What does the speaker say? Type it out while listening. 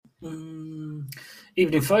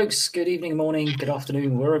Evening, folks. Good evening, morning, good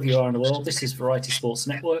afternoon, wherever you are in the world. This is Variety Sports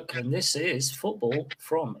Network, and this is football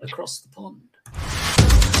from across the pond.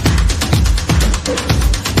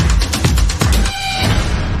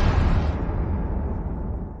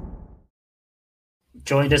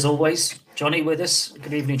 Joined as always, Johnny with us.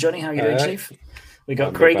 Good evening, Johnny. How are you doing, Chief? We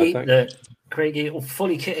got Craigie, Craigie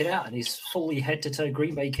fully kitted out, and he's fully head-to-toe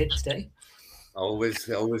Green Bay kit today. Always,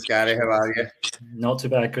 Gary. How are you? Not too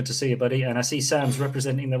bad. Good to see you, buddy. And I see Sam's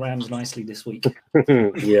representing the Rams nicely this week.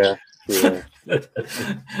 Yeah.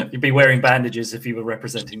 You'd be wearing bandages if you were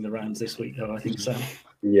representing the Rams this week, though, I think, Sam.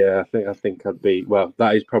 Yeah, I think I'd be. Well,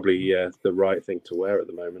 that is probably the right thing to wear at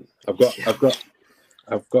the moment.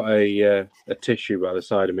 I've got a tissue by the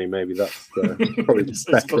side of me. Maybe that's probably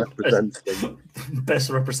the best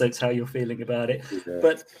represents how you're feeling about it. Yeah.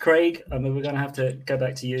 But Craig, I mean, we're going to have to go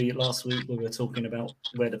back to you. Last week we were talking about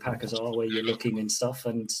where the Packers are, where you're looking and stuff,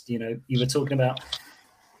 and you were talking about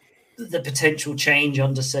the potential change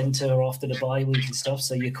under center after the bye week and stuff.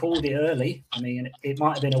 So you called it early. I mean, it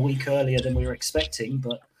might have been a week earlier than we were expecting,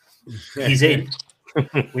 but he's in.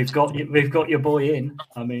 We've got your boy in.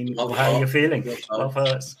 I mean, how are you feeling? Love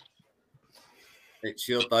hurts. It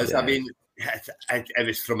sure does. Yeah. I mean, it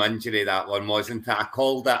was from injury, that one, wasn't it? I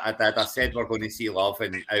called it. I did. I said we're going to see Love,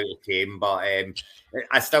 and out it came. But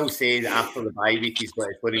I still say that after the bye week, it's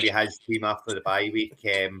going to be his team after the bye week.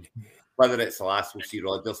 Whether it's the last we'll see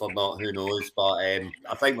Rodgers or not, who knows? But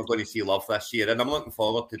I think we're going to see Love this year, and I'm looking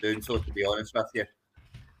forward to doing so, to be honest with you.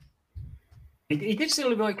 He did still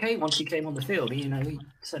look okay once he came on the field. He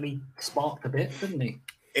certainly sparked a bit, didn't he?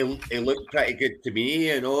 He looked pretty good to me.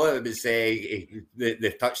 It was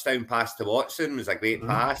the touchdown pass to Watson was a great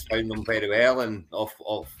pass. Found him very well, and off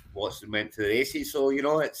Watson went to the races. So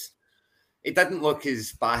it didn't look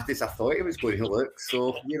as bad as I thought it was going to look.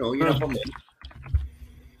 So you never know.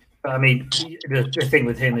 I mean, the thing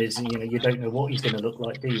with him is you don't know what he's going to look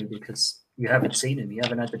like, do you? Because you haven't seen him. You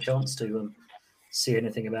haven't had the chance to see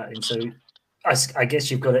anything about him. So I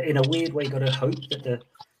guess you've got to, in a weird way, got to hope that the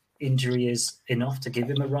injury is enough to give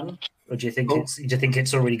him a run, or do you think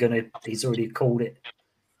it's already going to? He's already called it.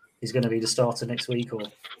 He's going to be the starter next week, or?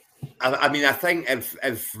 I mean, I think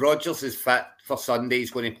if Rodgers is fit for Sunday,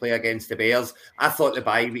 he's going to play against the Bears. I thought the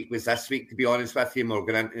bye week was this week, to be honest with you. We're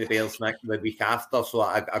going into the Bears the week after, so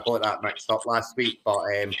I got that mixed up last week. But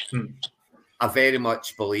I very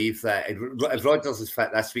much believe that if Rodgers is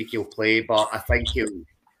fit this week, he'll play. But I think he'll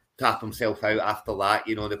tap himself out after that.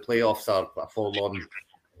 The playoffs are a forlorn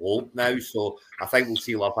hope now, so I think we'll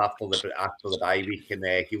see Love after the bye week, and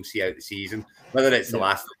he'll see out the season. Whether it's the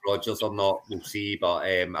last of Rodgers or not, we'll see. But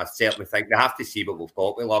I certainly think they have to see what we've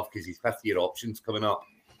got with Love, because he's fifth-year options coming up.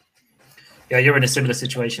 Yeah, you're in a similar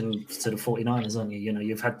situation to the 49ers, aren't you?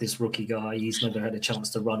 You've had this rookie guy. He's never had a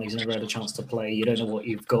chance to run. He's never had a chance to play. You don't know what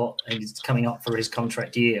you've got, and he's coming up for his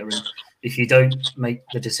contract year. And if you don't make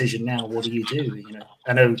the decision now, what do you do?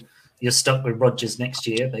 I know you're stuck with Rodgers next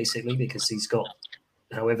year, basically, because he's got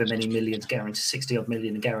however many millions guaranteed, 60-odd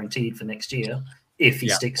million guaranteed for next year, if he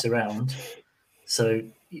sticks around. So,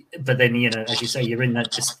 but then, as you say, you're in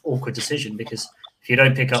that just awkward decision, because if you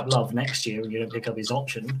don't pick up Love next year and you don't pick up his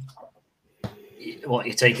option, you're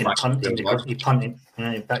taking a punt, you're punting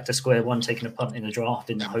back to square one, taking a punt in a draft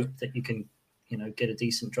in the hope that you can, get a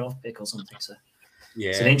decent draft pick or something. So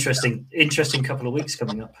it's an interesting couple of weeks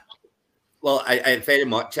coming up. Well, it very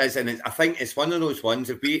much is, and I think it's one of those ones.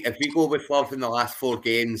 If we go with Love in the last 4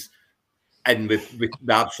 games, and we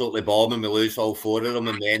absolutely bomb and we lose all 4 of them,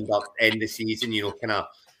 and we end the season, kind of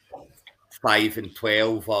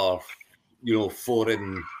 5-12 or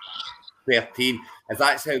 4-13. If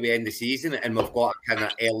that's how we end the season, and we've got a kind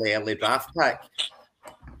of early draft pick,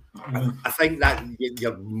 I think that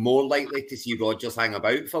you're more likely to see Rodgers hang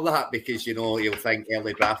about for that, because he'll think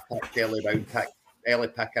early draft pick, early round pick, early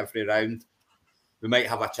pick every round. We might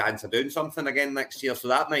have a chance of doing something again next year, so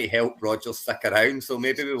that might help Rodgers stick around. So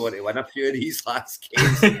maybe we want to win a few of these last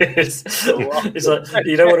games. It's like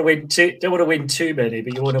you don't want to win too many,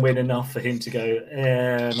 but you want to win enough for him to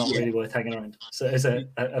go, not really worth hanging around. So it's a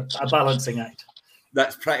balancing act.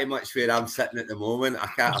 That's pretty much where I'm sitting at the moment.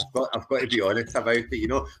 I've got to be honest about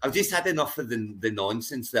it. I've just had enough of the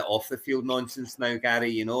nonsense, the off the field nonsense now,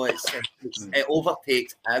 Gary. It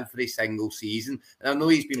overtakes every single season, and I know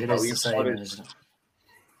he's been brilliant for it.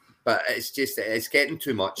 But it's getting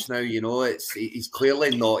too much now, he's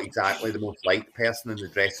clearly not exactly the most liked person in the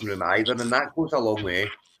dressing room either, and that goes a long way.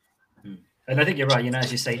 And I think you're right,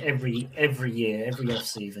 as you say, every year, every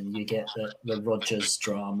off-season, you get the Rodgers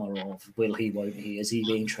drama of will he, won't he, is he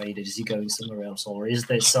being traded, is he going somewhere else, or is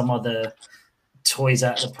there some other toys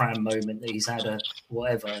out the pram moment that he's had, a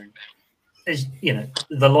whatever. And, you know,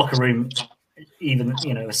 the locker room, even,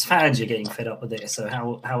 you know, as fans, you're getting fed up with it. So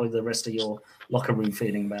how are the rest of your locker room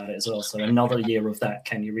feeling about it as well? So another year of that,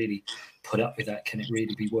 can you really put up with that? Can it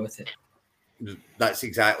really be worth it? That's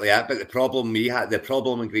exactly it. But the problem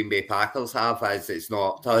the Green Bay Packers have is it's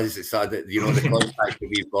not us. It's you know, the contract that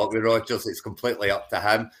we've got with Rodgers. It's completely up to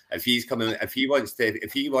him. If he wants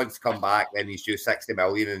to come back, then he's due $60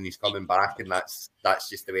 million, and he's coming back, and that's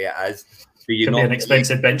just the way it is. Could be an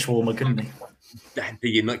expensive bench warmer, couldn't he?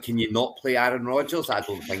 Can you not play Aaron Rodgers? I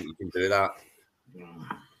don't think you can do that.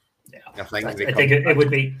 Yeah, I think it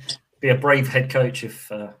would be a brave head coach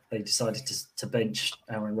if they decided to bench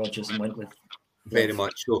Aaron Rodgers and went with very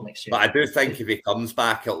much so. But I do think if he comes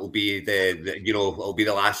back, it will be it'll be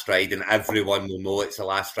the last ride, and everyone will know it's the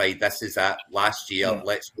last ride. This is it. Last year,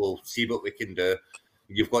 let's go see what we can do.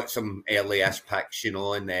 You've got some early-ish picks, you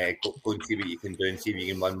know, and go and see what you can do and see if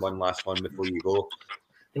you can win one last one before you go.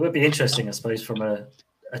 It would be interesting, I suppose, from a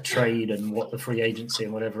trade and what the free agency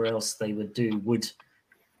and whatever else they would do.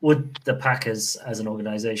 Would the Packers as an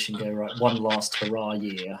organization go, right, one last hurrah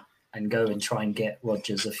year and go and try and get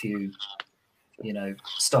Rodgers a few, you know,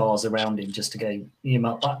 stars around him just to go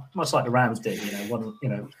much like the Rams did,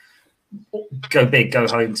 go big, go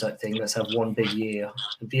home type thing. Let's have one big year.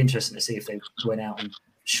 It'd be interesting to see if they went out and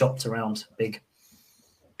shopped around big.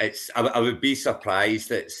 I would be surprised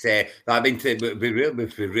that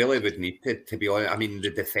we really would need to be honest. I mean, the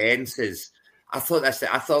defense is. I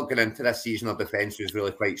thought going into this season, our defense was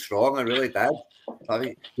really quite strong. I really did. I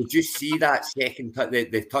mean, did you see that second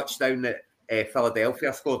the touchdown that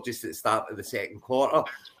Philadelphia scored just at the start of the second quarter?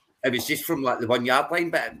 It was just from like the 1 yard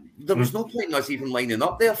line, but there was no point in us even lining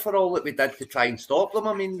up there for all that we did to try and stop them.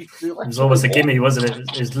 I mean, it was almost a gimme, wasn't it?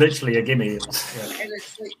 It was literally a gimme. And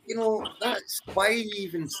it's like, you know, that's why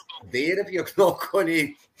even there if you're not going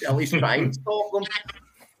to at least try and stop them.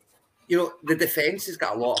 You know, the defence has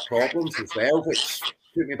got a lot of problems as well, which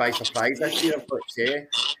took me by surprise this year, I've got to say.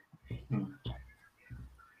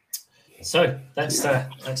 So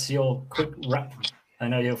that's your quick wrap. I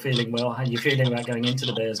know you're feeling well. How are you feeling about going into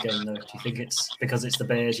the Bears game, though? Do you think it's because it's the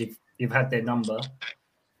Bears, you've had their number?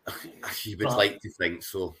 You would like to think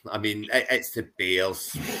so. I mean, it's the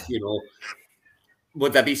Bears, you know.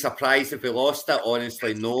 Would I be surprised if we lost it?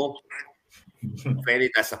 Honestly, no.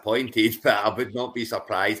 Very disappointed, but I would not be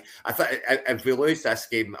surprised. I thought if we lose this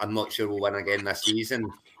game, I'm not sure we'll win again this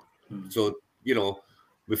season. So, you know,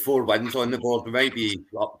 with 4 wins on the board, we might be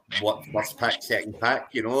up, first pick, second pick.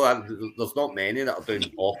 You know, there's not many that are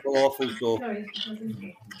doing awful. So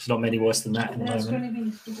there's not many worse than that at the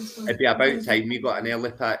moment. It'd be about time we got an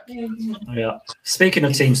early pick. Yeah. Speaking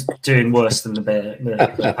of teams doing worse than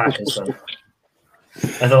the Packers, though,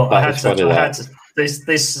 I thought I had to.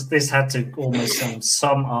 This had to almost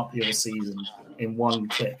sum up your season in one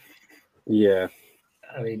clip. Yeah.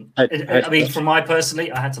 I mean, for my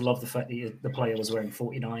personally, I had to love the fact that the player was wearing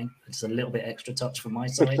 49. It's a little bit extra touch from my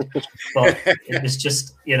side, but it was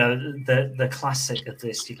just, you know, the classic of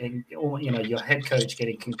this. Your head coach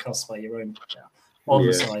getting concussed by your own on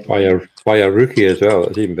the side by a rookie as well.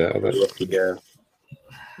 It's even better. Yeah.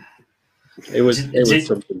 It was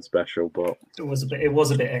something special, but it was a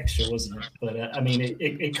bit extra, wasn't it? But I mean,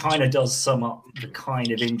 it kind of does sum up the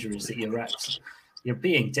kind of injuries that you're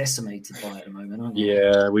being decimated by at the moment, aren't you?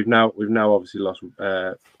 Yeah, we've now obviously lost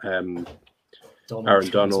Aaron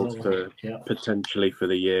Donald for potentially for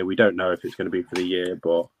the year. We don't know if it's going to be for the year,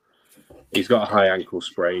 but he's got a high ankle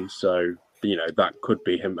sprain, so you know that could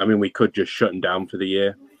be him. I mean, we could just shut him down for the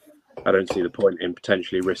year. I don't see the point in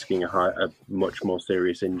potentially risking a much more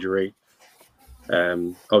serious injury.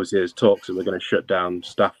 Obviously, there's talks that we're going to shut down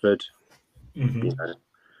Stafford. Mm-hmm. You know,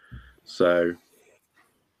 so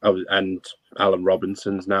and Allen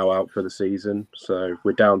Robinson's now out for the season, so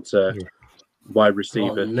we're down to wide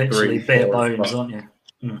receiver literally 3, bare 4, bones, aren't you?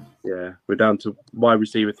 Mm. Yeah, we're down to wide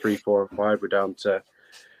receiver 3, 4, and 5. We're down to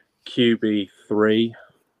QB 3.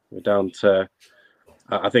 We're down to.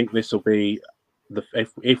 I think this will be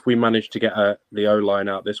if we manage to get the O line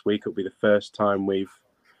out this week, it'll be the first time we've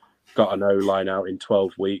got an O line out in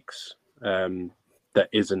 12 weeks. That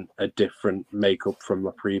isn't a different makeup from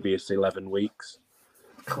the previous 11 weeks.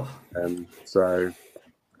 So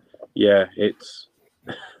yeah, it's.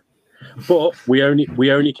 But we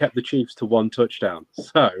only kept the Chiefs to 1 touchdown,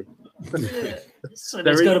 so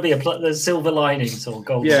there's got to be there's silver linings or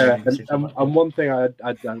gold. Yeah, and one thing I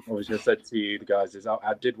obviously said to you guys is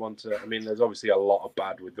I did want to. I mean, there's obviously a lot of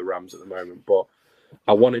bad with the Rams at the moment, but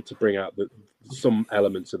I wanted to bring out some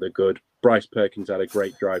elements of the good. Bryce Perkins had a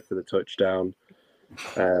great drive for the touchdown,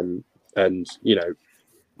 and you know,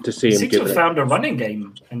 to see he him seems give to have it. found a running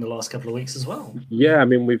game in the last couple of weeks as well. Yeah, I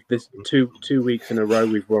mean, we've this two weeks in a row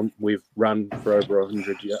we've ran for over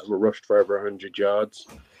 100, rushed for over 100 yards.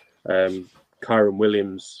 Kyron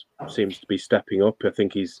Williams seems to be stepping up. I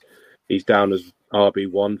think he's down as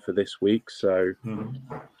RB1 for this week. So,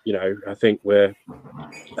 you know, I think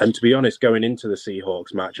and to be honest, going into the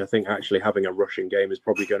Seahawks match, I think actually having a rushing game is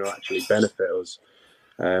probably going to actually benefit us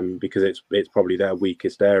because it's probably their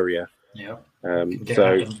weakest area. Yeah.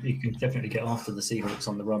 So you can definitely get after the Seahawks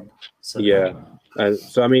on the run. So, yeah,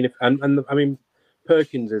 so I mean, I mean,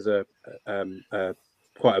 Perkins is a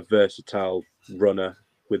quite a versatile runner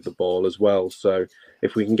with the ball as well. So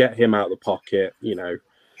if we can get him out of the pocket, you know,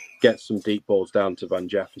 get some deep balls down to Van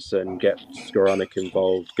Jefferson, get Skoranek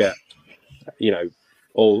involved, get, you know,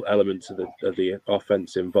 all elements of the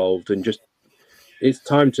offense involved, and just it's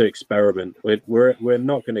time to experiment. We're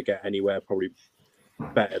not going to get anywhere probably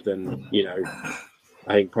better than, you know,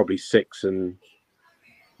 I think probably 6 and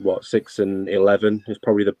 11 is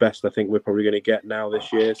probably the best I think we're probably going to get now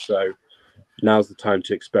this year. So now's the time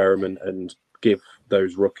to experiment and give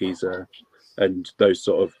those rookies and those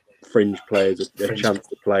sort of fringe players a chance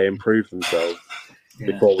to play and prove themselves.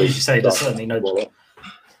 Yeah. Before we, as you say, there's certainly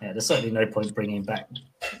no point bringing back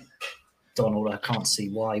Donald. I can't see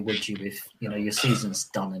why would you, if you know your season's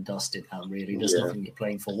done and dusted now. Really, there's nothing you're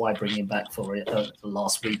playing for. Why bring him back for it the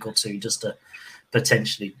last week or two just to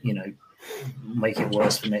potentially, you know, make it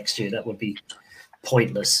worse for next year? That would be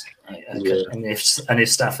pointless. And if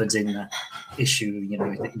Stafford's in that issue, you know,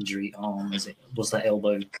 with the injury arm, was that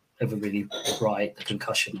elbow ever really right, the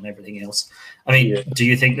concussion and everything else? I mean, do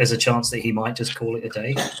you think there's a chance that he might just call it a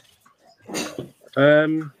day?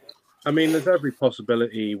 I mean, there's every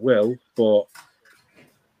possibility he will, but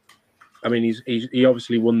I mean, he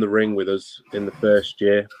obviously won the ring with us in the first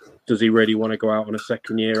year. Does he really want to go out on a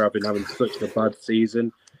second year? I've been having such a bad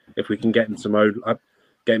season. If we can get him some O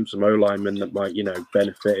linemen that might, you know,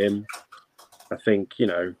 benefit him, I think, you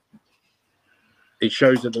know, it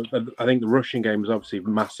shows that I think the rushing game has obviously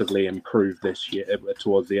massively improved this year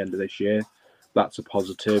towards the end of this year. That's a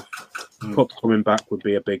positive. Cup coming back would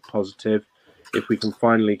be a big positive. If we can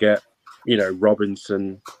finally get, you know,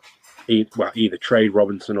 Robinson, either trade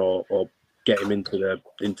Robinson or get him into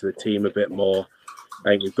the team a bit more. I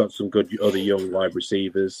think we've got some good other young wide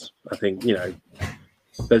receivers. I think, you know,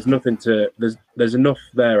 there's enough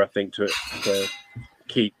there, I think, to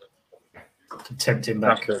keep tempting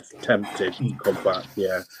back. Tempted to come back,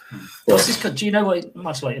 yeah. Do you know what?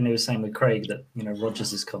 Much like you were saying with Craig, that you know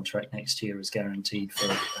Rodgers' contract next year is guaranteed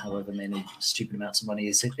for however many stupid amounts of money.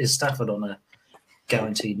 Is Stafford on a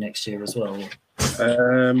guaranteed next year as well?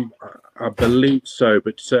 I believe so,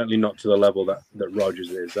 but certainly not to the level that Rodgers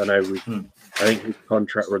is. I know I think his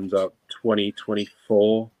contract runs out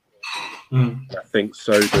 2024. I think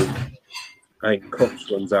so. I think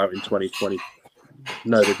Cups runs out in 2020.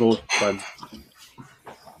 No, they've all planned.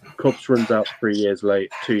 Cups runs out 2 years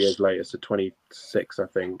later, so 26, I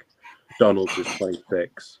think. Donald's is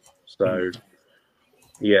 26. So,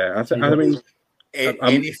 yeah, I mean,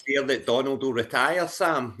 any fear that Donald will retire,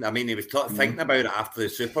 Sam? I mean, he was thinking about it after the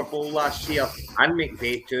Super Bowl last year, and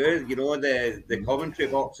McVay too. You know, the commentary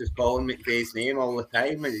box is calling McVay's name all the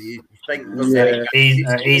time. And you think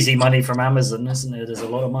easy money from Amazon, isn't it? There's a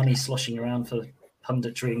lot of money sloshing around for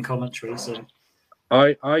punditry and commentary. So,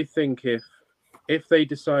 I think if they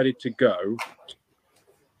decided to go,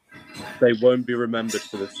 they won't be remembered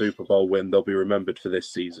for the Super Bowl win. They'll be remembered for this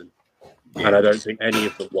season. And I don't think any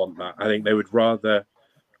of them want that. I think they would rather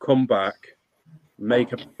come back,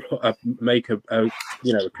 make a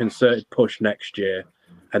concerted push next year,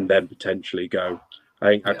 and then potentially go.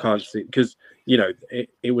 I can't see, because you know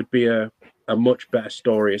it would be a much better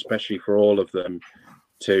story, especially for all of them,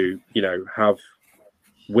 to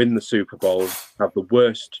win the Super Bowl, have the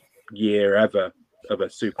worst year ever of a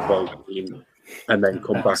Super Bowl team, and then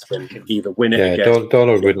come back and either win it again.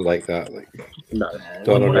 Donald wouldn't like that. No,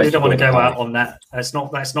 they don't want to go out on that. That's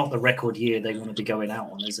not the record year they want to be going out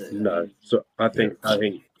on, is it? No. So I think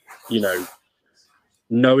you know,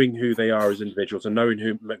 knowing who they are as individuals and knowing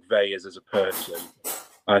who McVay is as a person,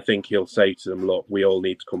 I think he'll say to them, "Look, we all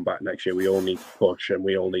need to come back next year. We all need to push, and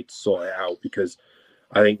we all need to sort it out." Because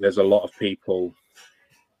I think there's a lot of people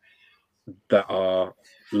that are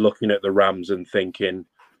looking at the Rams and thinking,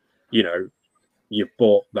 you know, you've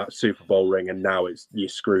bought that Super Bowl ring and now you're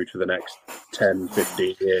screwed for the next 10,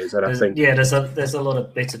 15 years. And I think there's a lot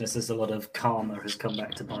of bitterness. There's a lot of karma has come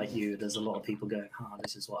back to bite you. There's a lot of people going,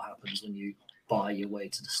 this is what happens when you buy your way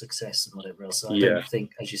to the success and whatever else. So I don't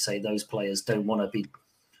think, as you say, those players don't want to be,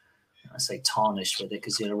 I say, tarnished with it,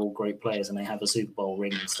 because they're all great players and they have a Super Bowl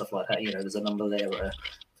ring and stuff like that. You know, there's a number there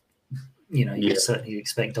you certainly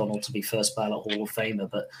expect Donald to be first ballot Hall of Famer,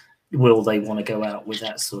 but will they want to go out with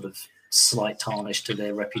that sort of slight tarnish to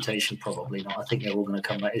their reputation? Probably not. I think they're all going to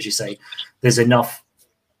come back. As you say, there's enough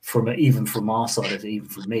even from our side, even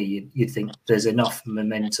from me, you'd think there's enough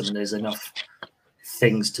momentum, there's enough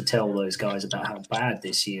things to tell those guys about how bad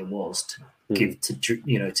this year was to give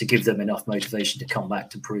them enough motivation to come back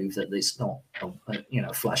to prove that it's not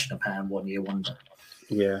a flash in a pan 1 year wonder.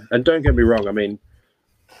 Yeah, and don't get me wrong. I mean,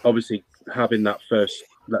 obviously losing that,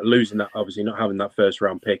 obviously not having that first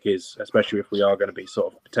round pick is, especially if we are going to be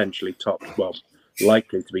sort of potentially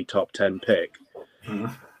likely to be top 10 pick.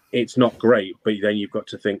 It's not great, but then you've got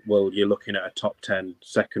to think, well, you're looking at a top 10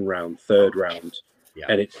 second round, third round,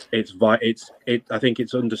 and I think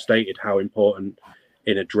it's understated how important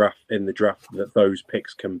in the draft that those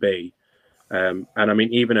picks can be. And I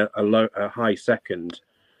mean, even a high second,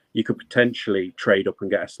 you could potentially trade up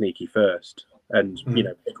and get a sneaky first, and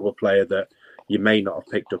pick up a player that you may not have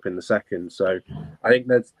picked up in the second. So I think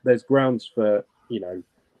there's grounds for,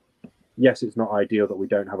 yes, it's not ideal that we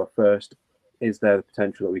don't have a first. Is there the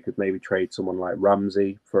potential that we could maybe trade someone like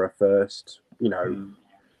Ramsey for a first?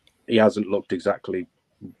 He hasn't looked exactly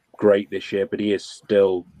great this year, but he is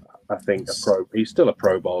still, I think, he's still a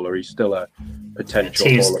Pro Bowler. He's still a potential.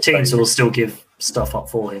 Teams will still give stuff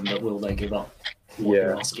up for him, but will they give up?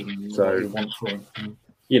 What you want for him?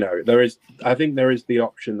 I think there is the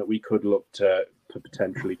option that we could look to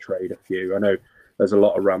potentially trade a few. I know there's a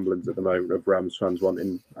lot of ramblings at the moment of Rams fans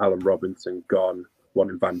wanting Allen Robinson gone,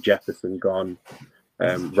 wanting Van Jefferson gone.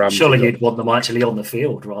 Surely you'd want them actually on the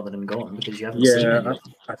field rather than gone, because you haven't seen it.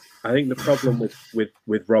 I think the problem with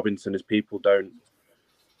Robinson is people. I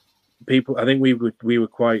think we were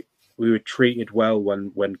treated well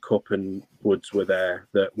when Cup and Woods were there.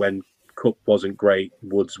 That when Cup wasn't great,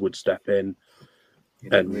 Woods would step in.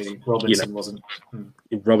 Robinson wasn't.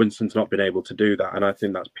 Robinson's not been able to do that, and I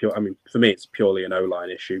think that's pure. I mean, for me, it's purely an O-line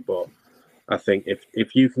issue. But I think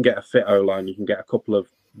if you can get a fit O-line, you can get a couple of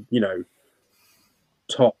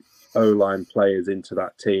top O-line players into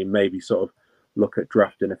that team. Maybe sort of look at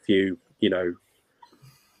drafting a few,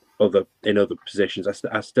 other positions.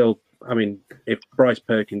 I mean, if Bryce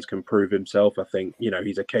Perkins can prove himself, I think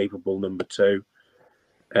he's a capable number 2,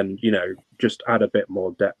 and just add a bit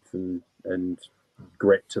more depth and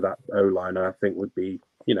grit to that O-line, I think would be,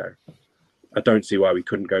 I don't see why we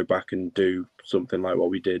couldn't go back and do something like what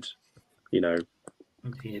we did, last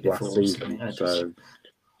season.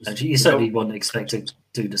 You certainly wouldn't expect to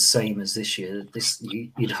do the same as this year. This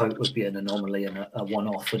you'd hope would be an anomaly and a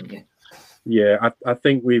one-off, wouldn't you? Yeah, I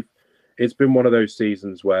think it's been one of those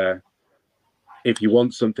seasons where if you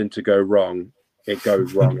want something to go wrong, it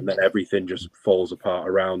goes wrong, and then everything just falls apart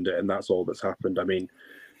around it, and that's all that's happened. I mean,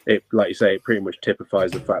 it, like you say, it pretty much typifies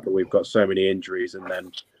the fact that we've got so many injuries, and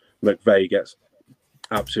then McVay gets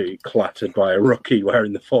absolutely clattered by a rookie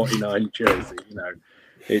wearing the 49 jersey.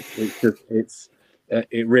 It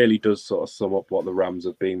really does sort of sum up what the Rams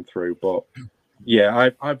have been through. But yeah,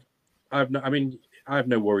 I have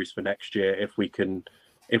no worries for next year if we can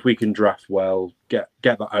draft well, get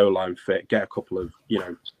the O-line fit, get a couple of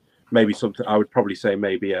maybe something. I would probably say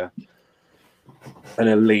maybe an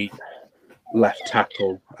elite left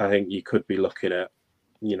tackle. I think you could be looking at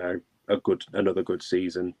another good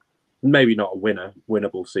season. Maybe not a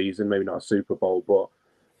winnable season, maybe not a Super Bowl, but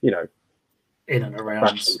in and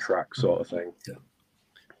around track sort of thing. Yeah.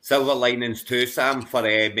 Silver linings too, Sam, for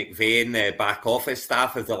McVay and the back office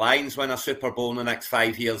staff. If the Lions win a Super Bowl in the next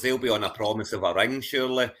 5 years, they'll be on a promise of a ring,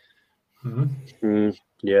 surely.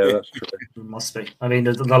 Yeah, that's true. It must be. I mean,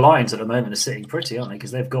 the Lions at the moment are sitting pretty, aren't they? Because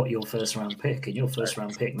they've got your first round pick, and your first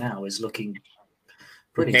round pick now is looking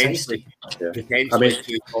pretty tasty. Yeah. Potentially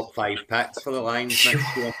 2 top 5 picks for the Lions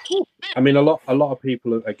next year. I mean, a lot of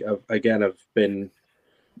people have been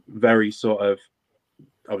very sort of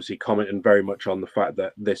obviously commenting very much on the fact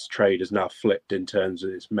that this trade has now flipped in terms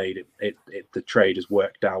of it's made it the trade has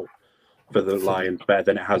worked out for the Lions better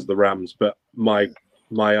than it has the Rams. But my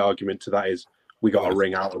argument to that is we got a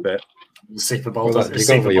ring out of it. The Super Bowl. You got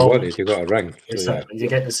what you wanted. You got a ring. Exactly. You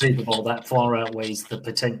get the Super Bowl, that far outweighs the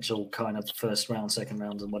potential kind of first round, second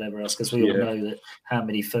round, and whatever else. Because we all know that how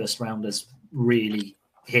many first rounders really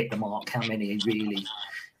hit the mark, how many really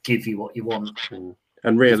give you what you want.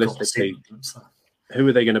 And realistically, who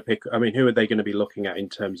are they going to pick? I mean, who are they going to be looking at in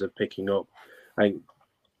terms of picking up? I think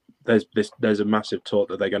there's a massive talk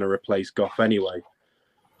that they're going to replace Goff anyway.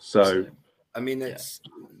 So I mean, it's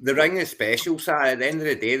the ring is special. So at the end of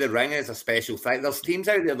the day, the ring is a special thing. There's teams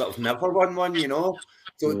out there that have never won one, So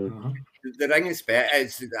the ring is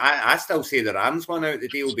special. I still say the Rams won out the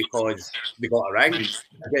deal because they got a ring.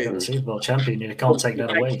 Super Bowl champion, you can't take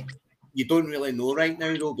that away. you don't really know right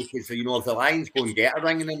now, though, because, you know, if the Lions go and get a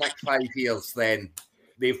ring in the next 5 years, then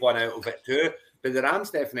they've won out of it too. But the Rams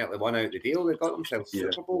definitely won out the deal. They got themselves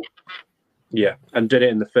Super Bowl. Yeah, and did it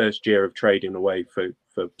in the first year of trading away for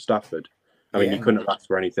Stafford. I mean, you couldn't have asked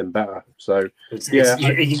for anything better. So,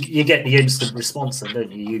 you get the instant response, then,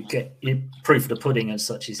 don't you? You get proof of the pudding as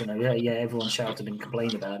such. Is, you know, everyone shouted and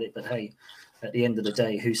complained about it, but hey, at the end of the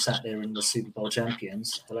day, who sat there in the Super Bowl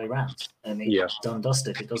champions? Hello, Rams. I mean, done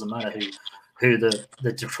dusted. It doesn't matter who the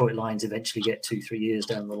Detroit Lions eventually get 2-3 years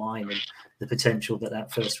down the line, and the potential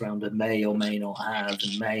that first rounder may or may not have,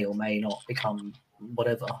 and may or may not become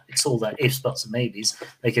whatever. It's all that ifs, buts, and maybes.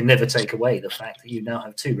 They can never take away the fact that you now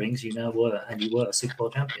have 2 rings. You were a Super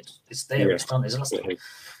Bowl champion. It's there. It's done. It's dusted.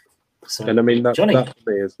 So, and I mean, that Johnny, for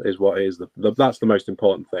me is what is that's the most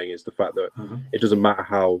important thing, is the fact that it doesn't matter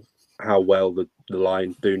how well the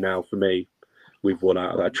Lions do now. For me, we've won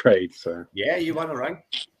out of that trade. So yeah, you won a ring.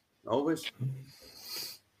 Always.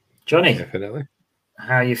 Johnny, definitely.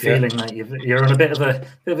 How are you feeling, mate? You're on a bit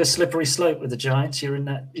of a slippery slope with the Giants. You're in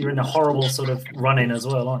a horrible sort of run-in as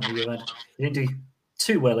well, aren't you? You didn't do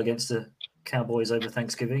too well against the Cowboys over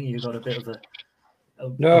Thanksgiving. You got a bit of a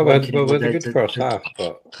with a good first half,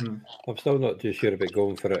 but I'm still not too sure about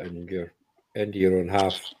going for it in your end of your own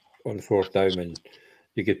half on 4th down, and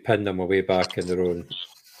you could pin them away back in their own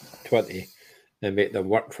 20 and make them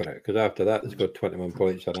work for it. Because after that, they scored 21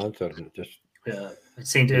 points unanswered, and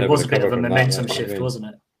it was a bit of a momentum shift, wasn't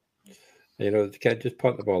it? You know, they can't just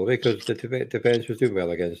punt the ball away because the defense was doing well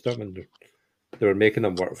against them, and they were making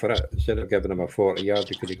them work for it. Instead of giving them a 40-yard,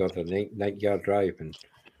 they could have got a 90-yard drive, and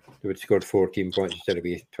they would have scored 14 points instead of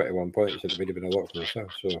 21 points, and it would have been a lot closer.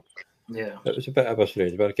 So it was a bit of a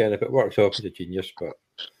strange. But again, if it works off, it's a genius. But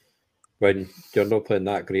when you're not playing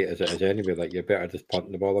that great as it is anyway, like, you're better just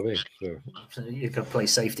punting the ball away. So you got to play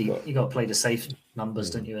safety. You got to play the safe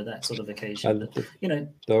numbers, don't you, at that sort of occasion? And you know,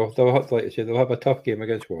 they'll have, like I say, they'll have a tough game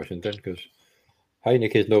against Washington because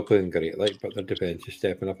Heineke's not playing great, but their defense is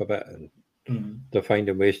stepping up a bit, and they're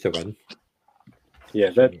finding ways to win.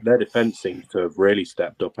 Yeah, their defense seems to have really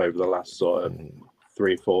stepped up over the last sort of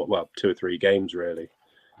 2 or 3 games, really.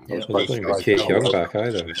 Yeah, it's not going to Chase Young back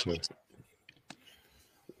either. So.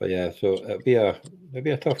 But yeah, so it'll be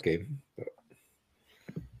a tough game. But.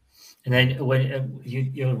 And then when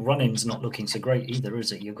your run-in's not looking so great either,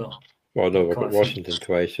 is it? You've got we've got Washington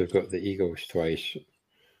twice. We've got the Eagles twice,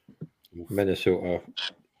 Minnesota,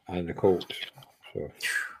 and the Colts. So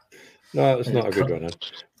no, it's not a good run-in.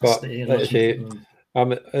 But let's say,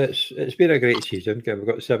 it's been a great season. Again, we've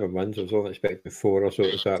got 7 wins. I was only expecting 4 or so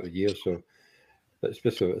at the start of the year, so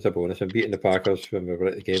it's a bonus. And beating the Packers when we were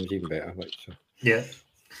at the game's even better. So. Yeah.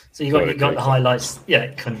 So you got the highlights. Yeah,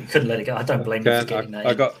 couldn't let it go. I don't blame you for getting that.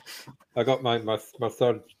 I got my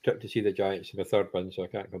 3rd trip to see the Giants, my 3rd win, so I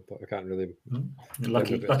can't really.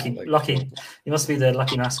 Lucky. You must be the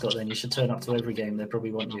lucky mascot then. You should turn up to every game. They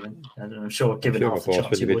probably want you. And I'm sure, given half the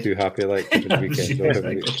chance, you would be too happy like the weekend.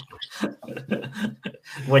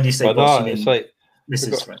 When you say boss, it's like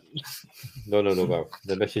Mrs. Friend. No. Well,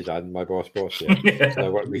 the missus and my boss. Yeah. I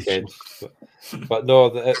work weekends, but no,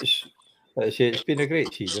 it's been a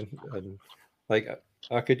great season, and like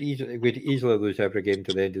we'd easily lose every game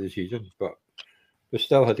to the end of the season, but we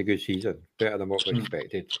still had a good season, better than what we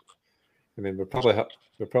expected. I mean, we'll probably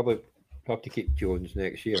have to keep Jones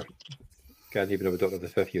next year. Can't even if we don't have the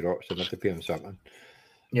 5th-year option, have to pay him something.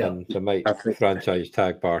 Yeah, and they might franchise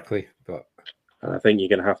tag Barkley, but I think you're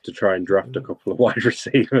going to have to try and draft a couple of wide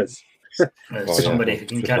receivers. Somebody who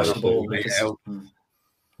can catch the ball.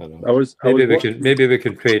 Maybe we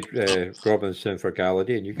can trade Robinson for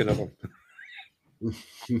Galladay, and you can have him.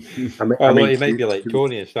 Although he might be like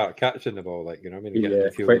Tony and start catching the ball, like, you know what I mean? Get in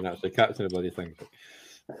the field and actually catching the bloody thing.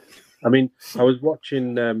 I mean, I was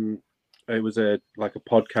watching. It was a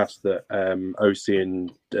podcast that OC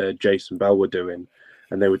and Jason Bell were doing,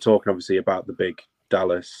 and they were talking obviously about the big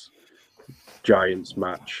Dallas Giants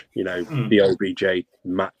match. You know, the OBJ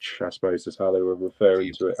match, I suppose is how they were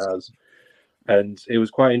referring to it as. And it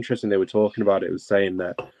was quite interesting. They were talking about it. It was saying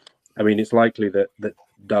that, I mean, it's likely that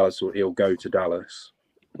Dallas he'll go to Dallas.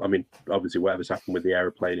 I mean, obviously, whatever's happened with the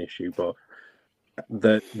aeroplane issue, but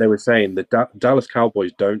they were saying that Dallas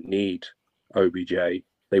Cowboys don't need OBJ.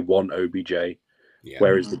 They want OBJ,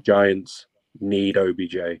 whereas the Giants need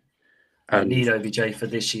OBJ. And need OBJ for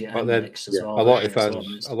this year and next as well. A lot of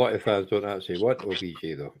fans don't actually want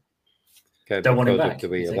OBJ though. Don't want him back. The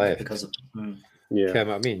way he left. Because of, you know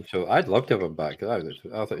what I mean? So I'd love to have him back. I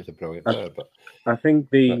thought he was a brilliant player, but I think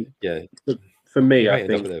for me, I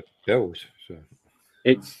think the Bills. So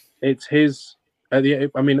it's his. At the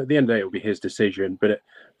end of the day, it will be his decision. But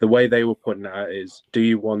the way they were putting it out is,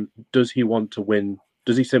 does he want to win?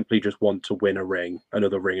 Does he simply just want to win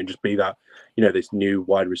another ring, and just be that, this new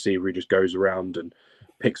wide receiver who just goes around and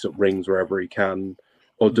picks up rings wherever he can?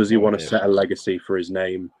 Or does he want to set a legacy for his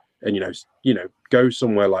name and, go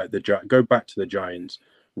somewhere like go back to the Giants,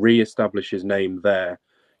 re-establish his name there,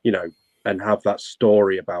 and have that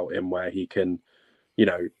story about him where he can,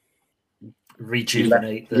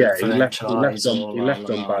 rejuvenate he left on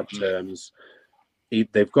bad terms.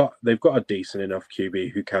 They've got a decent enough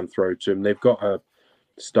QB who can throw to him. They've got a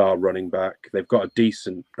star running back. They've got a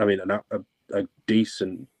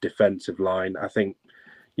decent defensive line. I think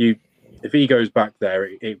if he goes back there,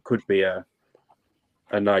 it could be a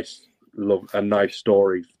nice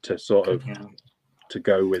story to sort of to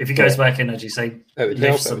go with. If he goes back in, as you say, it would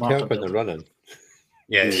help in the running.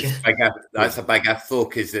 Yeah, that's a big if though,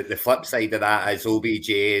 because the flip side of that is OBJ.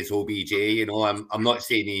 I'm not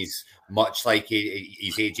saying he's much like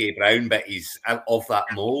he's AJ Brown, but he's of that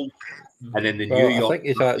mold. And in the New York,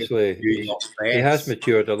 I think he has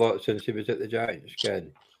matured a lot since he was at the Giants.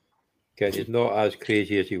 Ken, he's not as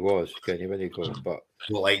crazy as he was. Ken, when he goes, but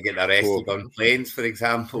not like getting arrested on planes, for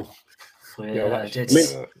example. Yeah,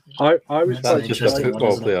 I was that's just a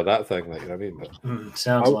football player. That thing, like, I mean, but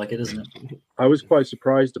sounds like it, doesn't it? I was quite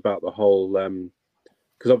surprised about the whole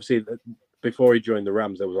because obviously before he joined the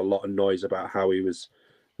Rams, there was a lot of noise about how he was,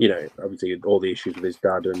 obviously all the issues with his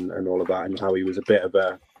dad and all of that, and how he was a bit of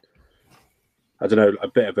a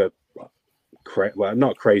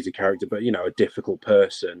not crazy character, but a difficult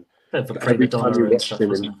person. Every time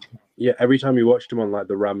you watched him on like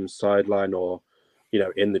the Rams sideline or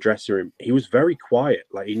in the dressing room, he was very quiet.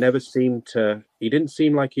 Like he didn't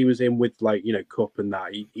seem like he was in with like, cup and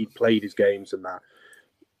that. He played his games and that,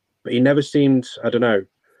 but he never seemed, I don't know,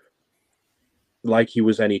 like he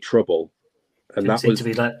was any trouble. And that seemed to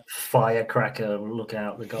be like firecracker, look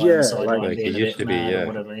out, the guy on the sideline like he used to be, or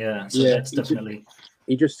whatever. Yeah, so that's definitely.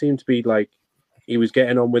 He just seemed to be like he was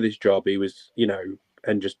getting on with his job. He was,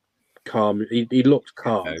 and just calm. He looked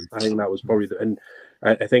calm. I think that was probably and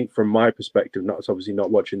I think from my perspective, obviously not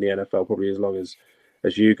watching the NFL probably as long as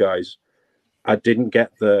you guys, I didn't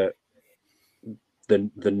get the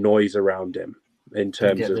noise around him in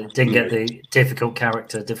terms of didn't get the difficult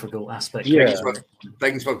aspect. Yeah,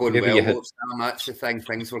 things were going well. That's the thing.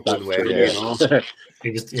 Things were going well. He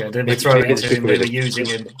was, they were throwing it to him. They were using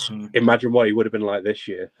him. Imagine what he would have been like this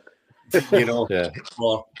year. Yeah.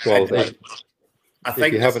 Well, I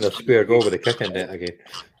think you're having a spare go with the kicking net again.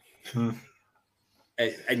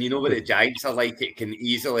 And what the Giants are like, it can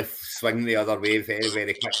easily swing the other way very,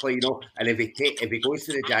 very quickly, And if he goes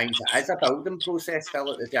to the Giants, it is a building process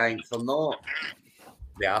still at the Giants. They're not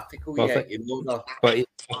the article yet, But I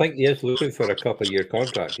think he is looking for a couple-year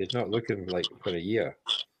contract. He's not looking like for a year.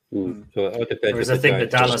 So it all depends. Whereas I think the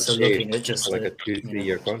Dallas are looking at just like a 2-3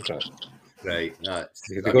 year contract. Right. If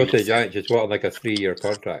you go to the Giants, it's what, like a 3-year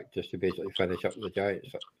contract just to basically finish up with the Giants.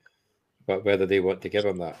 But whether they want to give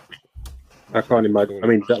him that. I can't imagine. I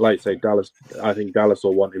mean, like I say, Dallas. I think Dallas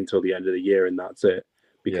will want him till the end of the year, and that's it.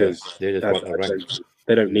 Because they just want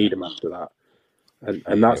they don't need him after that.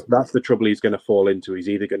 And that's the trouble he's going to fall into. He's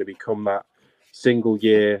either going to become that single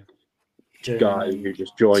year guy who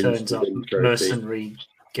just joins, turns up, mercenary,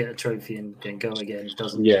 get a trophy, and then go again.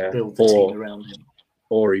 Doesn't build the team around him,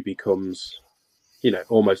 or he becomes,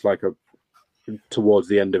 almost like towards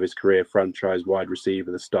the end of his career, franchise wide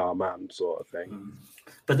receiver, the star man sort of thing.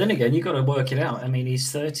 But then again, you've got to work it out. I mean,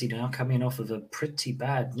 he's 30 now, coming off of a pretty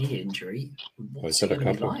bad knee injury. What's he going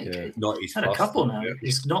to be like? Yeah. He's had a couple now.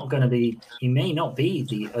 He's not going to be. He may not be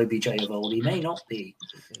the OBJ of old. He may not be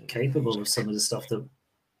capable of some of the stuff that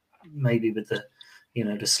maybe with the,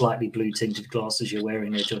 the slightly blue tinted glasses you're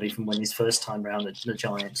wearing there, Johnny, from when his first time round at the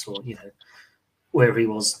Giants, or where he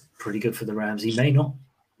was pretty good for the Rams. He may not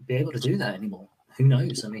be able to do that anymore. Who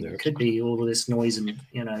knows? I mean, it could be all of this noise, and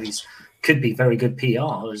he's could be very good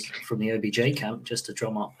PR from the OBJ camp just to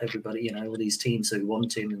drum up everybody. All these teams who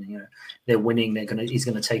want him, and they're winning. He's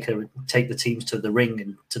going to take the teams to the ring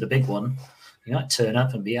and to the big one. He might turn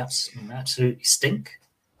up and be absolutely stink.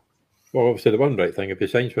 Well, obviously the one right thing, if he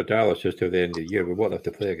signs for Dallas just till the end of the year, we won't have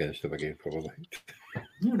to play against him again, probably.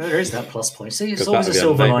 No, there is that plus point. See, it's always a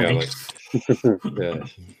silver lining. Yeah.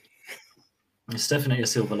 It's definitely a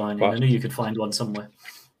silver lining. I knew you could find one somewhere.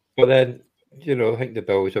 But then, I think the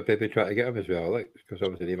Bills are maybe trying to get him as well, because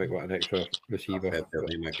obviously they might want an extra receiver.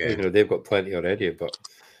 They've got plenty already, but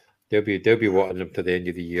they'll be wanting them to the end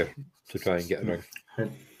of the year to try and get around.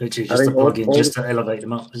 Literally just a plug-in just to elevate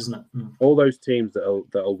them up, isn't it? All those teams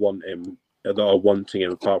that'll want him, that are wanting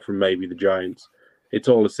him, apart from maybe the Giants, it's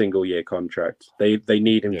all a single-year contract. They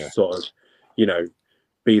need him to sort of,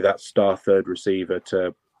 be that star third receiver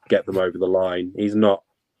to get them over the line. He's not.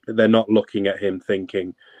 They're not looking at him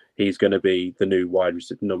thinking he's going to be the new wide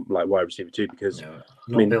receiver 2, because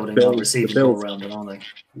building our receiving core around him, aren't they?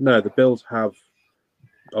 No, the Bills have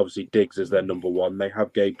obviously Diggs as their number 1. They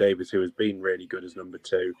have Gabe Davis, who has been really good as number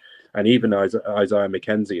 2, and even Isaiah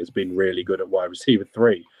McKenzie has been really good at wide receiver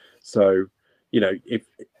 3. So,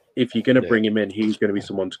 if you're going to bring him in, he's going to be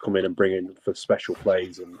someone to come in and bring in for special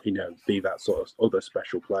plays and be that sort of other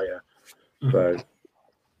special player. So,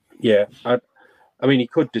 yeah, I mean, he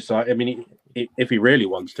could decide. I mean, if he really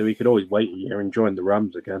wants to, he could always wait a year and join the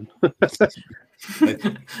Rams again.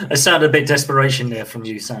 It sounded a bit desperation there from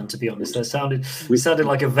you, Sam, to be honest. It sounded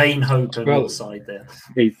like a vain hope on your side there.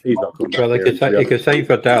 He's not coming back. Well, he could sign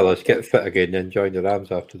for Dallas, get fit again, then join the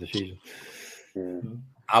Rams after the season.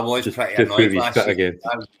 I was pretty annoyed last year.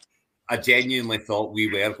 I genuinely thought we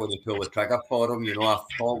were going to pull the trigger for him. I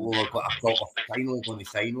thought we were finally going to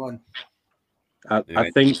sign one. I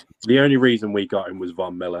think the only reason we got him was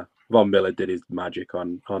Von Miller. Von Miller did his magic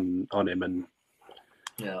on him, and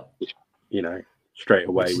straight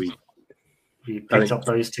away we picked up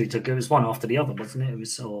those two. It was one after the other, wasn't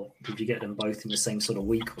it? Or did you get them both in the same sort of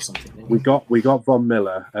week or something? We got Von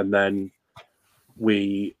Miller, and then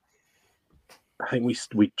I think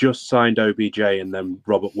we just signed OBJ, and then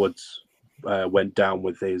Robert Woods went down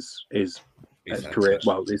with his career,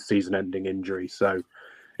 his season-ending injury. So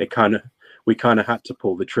we kind of had to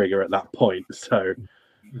pull the trigger at that point. So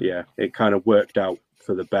yeah, it kind of worked out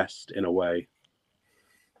for the best in a way.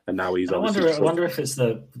 And now he's. I wonder if it's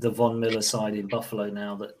the Von Miller side in Buffalo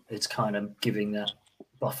now that it's kind of giving that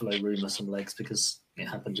Buffalo rumor some legs, because it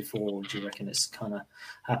happened before. Do you reckon it's kind of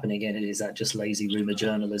happening again? Is that just lazy rumor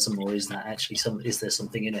journalism, or is that actually is there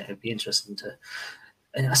something in it? It'd be interesting to.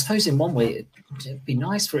 And I suppose in one way it'd be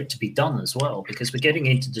nice for it to be done as well, because we're getting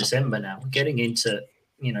into December now. We're getting into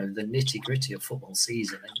the nitty gritty of football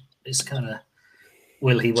season, and it's kind of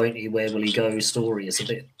will he, won't he, where will he go story is a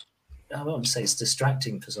bit. I won't say it's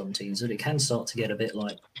distracting for some teams, but it can start to get a bit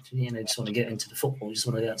like, just want to get into the football. You just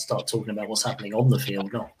want to start talking about what's happening on the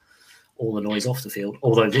field, not all the noise off the field.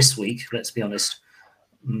 Although this week, let's be honest,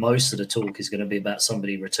 most of the talk is going to be about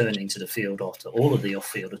somebody returning to the field after all of the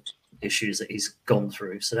off-field issues that he's gone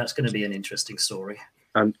through. So that's going to be an interesting story.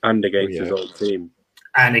 And against his old team.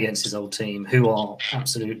 And against his old team, who are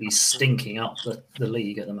absolutely stinking up the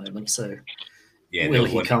league at the moment. So will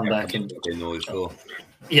he come back and...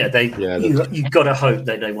 Yeah, you've got to hope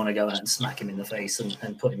that they want to go out and smack him in the face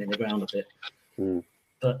and put him in the ground a bit.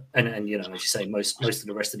 But and as you say, most of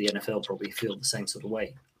the rest of the NFL probably feel the same sort of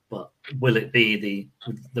way. But will it be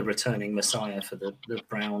the returning messiah for the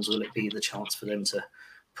Browns? Will it be the chance for them to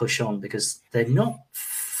push on, because they're not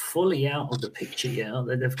fully out of the picture yet?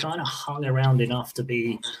 They've kind of hung around enough to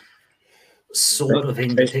be sort of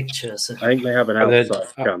in the picture. So. I think they have an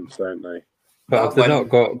outside chance, don't they? But have they not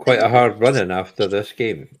got quite a hard running after this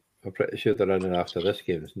game? I'm pretty sure the running after this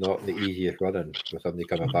game is not the easiest running for somebody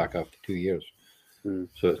coming back after 2 years. So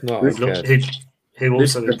it's not. Who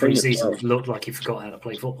also in pre-season looked like he forgot how to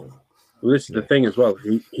play football. Well, this is the thing as well.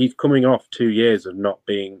 He's coming off 2 years of not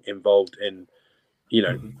being involved in,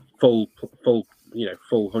 full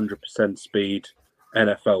 100% speed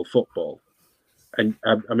NFL football. And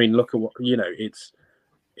I mean, look at what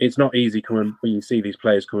it's not easy when you see these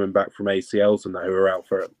players coming back from ACLs and that who are out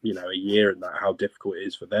for a year, and that how difficult it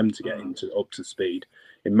is for them to get up to speed.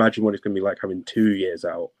 Imagine what it's going to be like having 2 years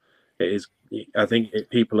out. It is. I think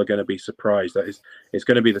people are going to be surprised. That it's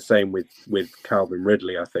going to be the same with Calvin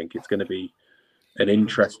Ridley. I think it's going to be an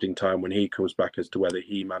interesting time when he comes back as to whether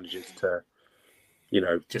he manages to,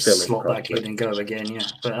 just slot back in and go again. Yeah,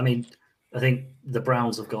 but I mean, I think the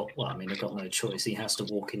Browns have got. Well, I mean, they've got no choice. He has to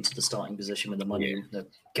walk into the starting position with the money, the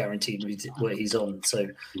guaranteed where he's on. So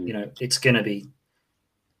it's going to be.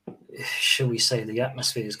 Shall we say the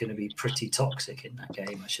atmosphere is going to be pretty toxic in that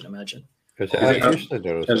game? I should imagine. Is it at Houston?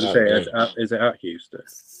 Is it at Houston? I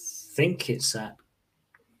think it's at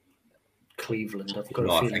Cleveland. I've got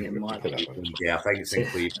a feeling it might be. Yeah, I think it's in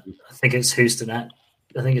Cleveland. I think it's Houston I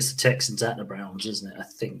think it's the Texans at the Browns, isn't it? I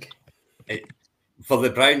think. For the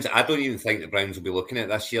Browns, I don't even think the Browns will be looking at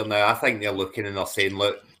this year now. I think they're looking and they're saying,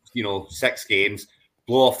 look, 6 games,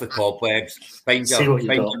 blow off the cobwebs, find your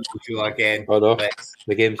again. Oh no,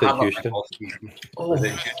 the game's in Houston.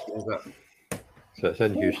 So it's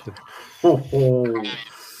in Houston. So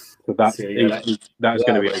that's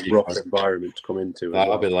going to be a rough environment to come into.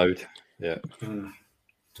 That'll be loud. Yeah.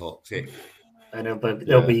 Toxic. And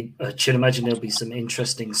there'll be. I should imagine there'll be some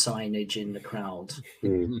interesting signage in the crowd.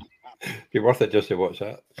 Be worth it just to watch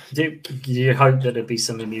that. Do you hope that there'll be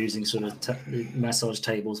some amusing sort of massage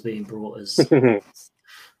tables being brought as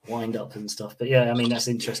wind up and stuff. But yeah, I mean, that's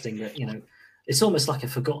interesting that, you know, it's almost like a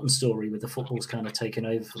forgotten story with the football's kind of taken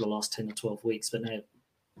over for the last 10 or 12 weeks. But now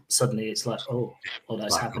suddenly it's like, oh,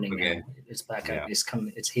 that's back happening now. It's back up. It's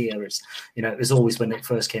coming. It's here. It's, you know, it was always when it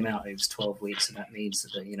first came out, it was 12 weeks. And that means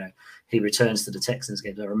that, you know, he returns to the Texans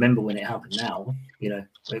game. I remember when it happened now, you know,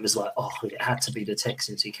 it was like, oh, it had to be the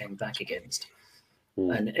Texans he came back against.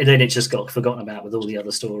 And then it just got forgotten about with all the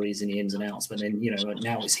other stories and the ins and outs. But then, you know,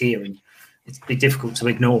 now it's here and it's be difficult to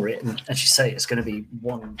ignore it. And as you say, it's going to be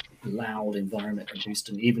one loud environment in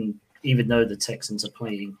Houston, even though the Texans are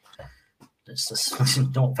playing. It's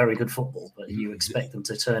just not very good football, but you expect them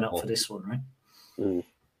to turn up for this one, right?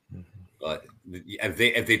 But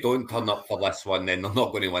if they don't turn up for this one, then they're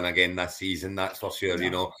not going to win again this season. That's for sure.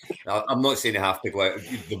 No. You know, I'm not saying they have to go out.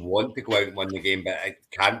 They want to go out and win the game, but it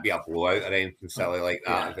can't be a blowout or anything silly like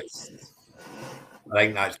that. I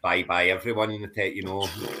think that's bye everyone in the tech. You know,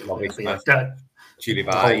 the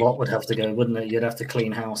whole lot would have to go, wouldn't it? You'd have to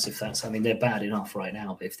clean house if that's. I mean, they're bad enough right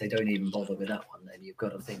now, but if they don't even bother with that one, then you've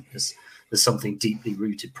got to think there's something deeply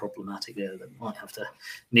rooted problematic there that might have to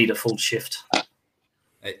need a full shift.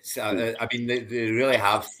 It's. I mean, they really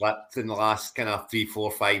have flipped in the last kind of 3,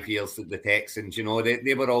 4, 5 years. The Texans, you know,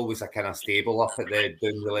 they were always a kind of stable up at there,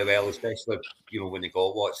 doing really well, especially, you know, when they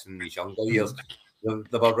got Watson in these younger years.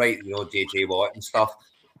 They were right, you know, JJ Watt and stuff,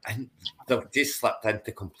 and they've just slipped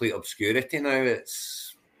into complete obscurity now.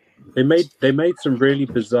 It's they made some really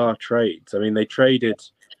bizarre trades. I mean, they traded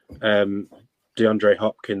DeAndre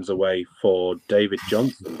Hopkins away for David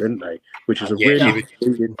Johnson, didn't they? Which is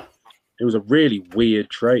it was a really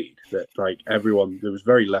weird trade that, like, everyone, it was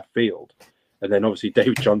very left field. And then obviously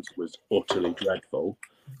David Johnson was utterly dreadful.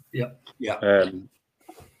 Yeah.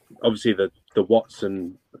 Obviously the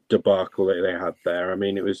Watson debacle that they had there. I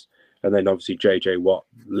mean, it was, and then obviously JJ Watt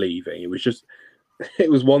leaving.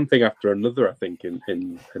 It was one thing after another, I think, in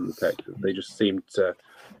the Texans. They just seemed to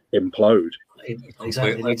implode.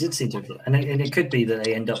 Exactly, they did seem to, and it could be that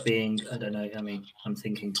they end up being, I don't know, I mean, I'm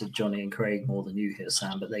thinking to Johnny and Craig more than you here,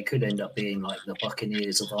 Sam, but they could end up being like the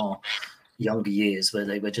Buccaneers of our younger years, where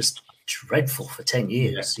they were just dreadful for 10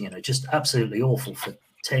 years, you know, just absolutely awful for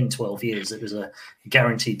 10, 12 years. It was a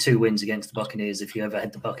guaranteed 2 wins against the Buccaneers if you ever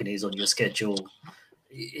had the Buccaneers on your schedule.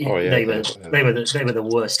 They were the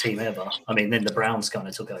worst team ever. I mean, then the Browns kind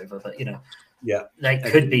of took over, but, you know, they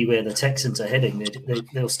could be where the Texans are heading.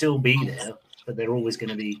 They'll still be there, but they're always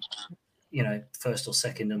going to be, you know, first or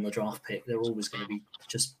second in the draft pick. They're always going to be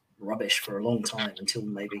just rubbish for a long time until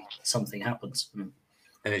maybe something happens.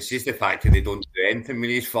 And it's just the fact that they don't do anything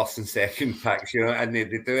with these first and second picks, you know, and they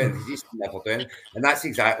do it, they just never do it. And that's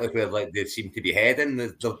exactly where, like, they seem to be heading.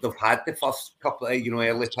 They've had the first couple of, you know,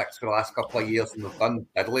 early picks for the last couple of years, and they've done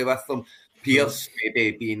diddly with them. Pierce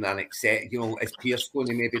maybe being an except, you know, is Pierce going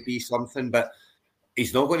to maybe be something? But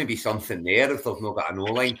he's not going to be something there if they've not got an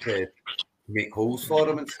O-line to make holes for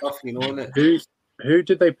him and stuff, you know. And who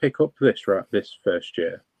did they pick up this first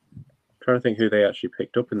year? I'm trying to think who they actually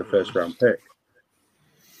picked up in the first round pick.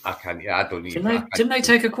 I don't even. Didn't they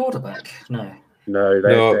take a quarterback? No.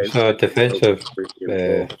 It's a defensive.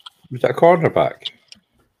 Was that a cornerback?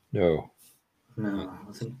 No,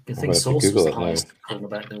 I think Sauce was the highest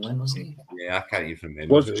cornerback that went, wasn't he? Yeah, I can't even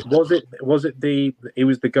remember. Was it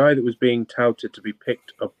the guy that was being touted to be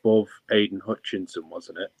picked above Aiden Hutchinson,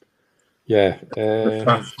 wasn't it? Yeah,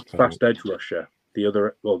 the fast edge rusher, the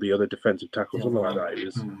other defensive tackle, something like that. It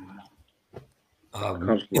was.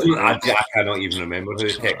 I cannot even remember who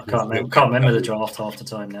it I can't remember the draft half the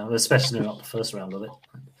time now, especially not the first round of it.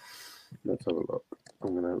 Let's have a look.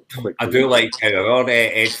 I do like our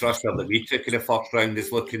edge rusher that we took in the first round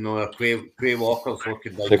is looking like Quay Walker's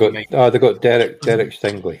looking like they got Derek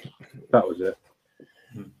Stingley. That was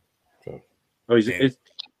it. Is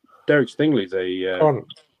Derek Stingley's a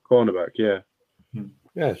cornerback? Yeah.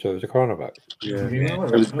 Yeah, so it was a cornerback. Yeah. It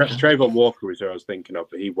was Trayvon Walker was who I was thinking of,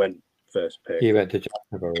 but he went first pick. He went to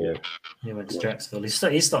Jacksonville. Yeah. He went to Jacksonville.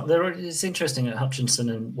 He's not there. It's interesting that Hutchinson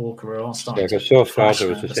and Walker are all starting. Yeah, because Sauce Gardner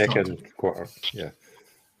was the second quarter. Yeah,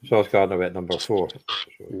 Sauce Gardner went number 4.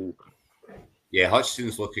 So. Yeah,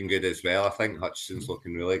 Hutchinson's looking good as well. I think Hutchinson's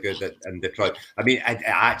looking really good in Detroit. I mean, it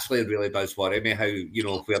actually really does worry me how, you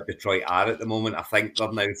know, where Detroit are at the moment. I think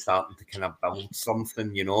they're now starting to kind of build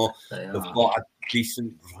something, you know. They've got a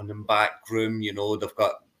decent running back room, you know. They've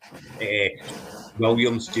got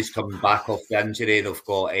Williams just coming back off the injury. They've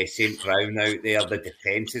got St. Brown out there. The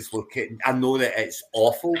defence is looking. I know that it's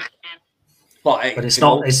awful, but it's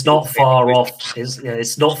not far off.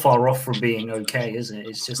 It's not far off from being okay, isn't it?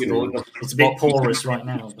 It's just it's a bit porous right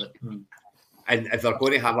now. But and if they're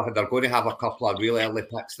going to have a couple of real early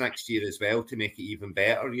picks next year as well to make it even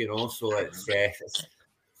better, you know. So it's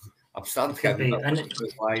I'm starting to get the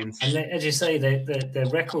Lions. And as you say, their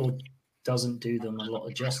record doesn't do them a lot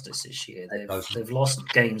of justice this year. They've lost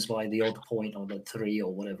games by the odd point or the 3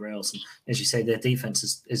 or whatever else. And as you say, their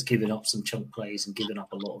defense is giving up some chunk plays and giving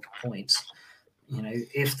up a lot of points. You know,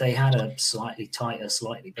 if they had a slightly tighter,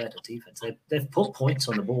 slightly better defense, they've put points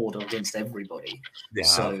on the board against everybody. Yeah.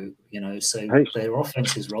 So, you know, their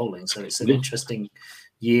offense is rolling. So it's an interesting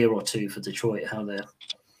year or two for Detroit, how they're.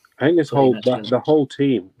 I think the whole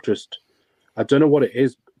team just, I don't know what it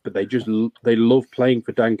is, but they love playing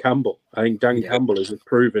for Dan Campbell. I think Dan Campbell has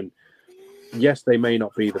proven, yes, they may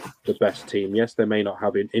not be the best team. Yes, they may not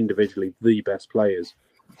have individually the best players,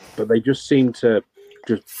 but they just seem to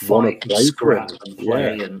just want to play for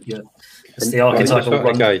him. It's the archetypal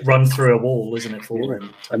run through a wall, isn't it, for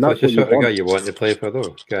him? And that's the sort of guy you want to play for,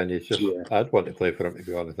 though. I'd want to play for him, to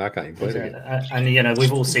be honest. I can't even play for him. And, you know,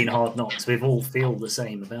 we've all seen Hard Knocks. We've all feel the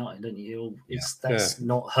same about it, don't you? That's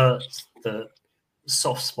not hurt the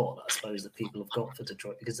soft spot, I suppose, that people have got for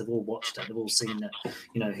Detroit, because they've all watched it. They've all seen that,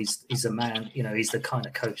 you know, he's a man, you know, he's the kind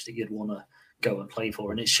of coach that you'd want to go and play for.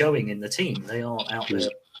 And it's showing in the team. They are out there,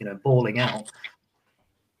 you know, balling out.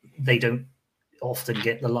 They don't often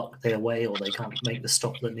get the luck their way, or they can't make the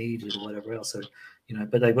stop that needed or whatever else. So, you know,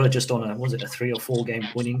 but they were just on a 3 or 4 game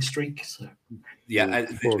winning streak. So they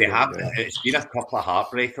have. It's been a couple of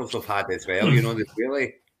heartbreakers they've had as well. You know,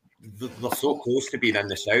 they're so close to being in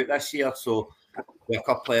the South this year. So they're a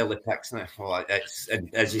couple of early picks, and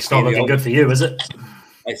it's not looking good for you, is it?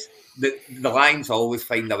 It's the Lions always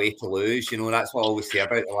find a way to lose. You know, that's what I always say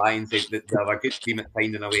about the Lions. They're a good team at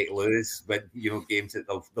finding a way to lose when, you know, games that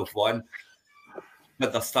they've won.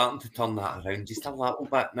 But they're starting to turn that around just a little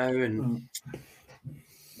bit now, and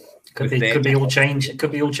could be all change. It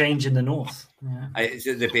could be all change in the north. Yeah.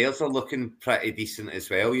 The Bears are looking pretty decent as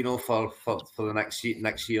well, you know, for the next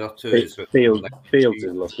year or two. Fields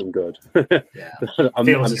is looking good. I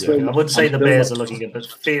wouldn't say the Bears are looking good, but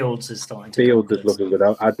Fields is starting to. Fields is looking good.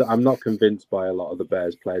 I'm not convinced by a lot of the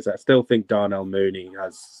Bears players. I still think Darnell Mooney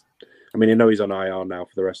has. I mean, I know he's on IR now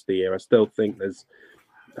for the rest of the year. I still think there's.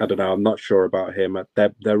 I don't know. I'm not sure about him.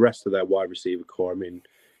 The rest of their wide receiver core. I mean,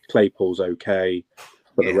 Claypool's okay,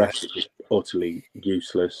 but the rest is just utterly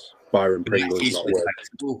useless. Byron Pringle's not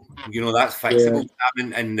working. You know, that's fixable.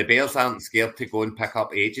 Yeah. And the Bears aren't scared to go and pick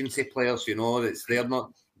up agency players. You know,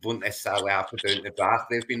 don't necessarily have to do in the draft.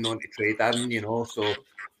 They've been known to trade in. You know, so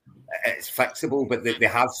it's fixable. But they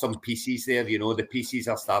have some pieces there. You know, the pieces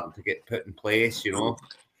are starting to get put in place. You know,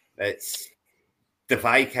 it's. The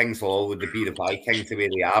Vikings will always be the Vikings the way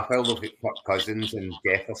they are. Well, they've got Kirk Cousins and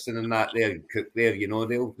Jefferson and that there, and Cook there. You know,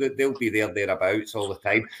 they'll be thereabouts all the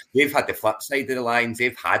time. They've had the flip side of the Lions.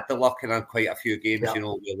 They've had the luck in quite a few games. You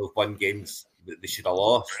know, where they've won games that they should have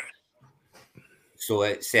lost. So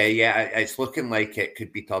it's it's looking like it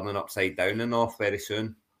could be turning upside down and off very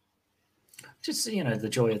soon. Just, you know, the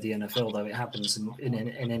joy of the NFL, though, it happens in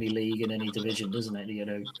any league, in any division, doesn't it? You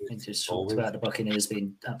know, it's just talked about the Buccaneers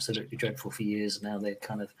being absolutely dreadful for years. And now they're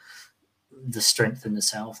kind of the strength in the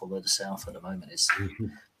South, although the South at the moment is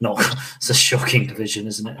not, it's a shocking division,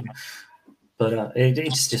 isn't it? But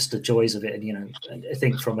it's just the joys of it. And, you know, I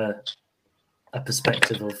think from a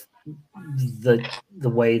perspective of the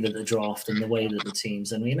way that the draft and the way that the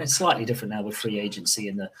teams, I mean, it's slightly different now with free agency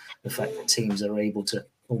and the fact that teams are able to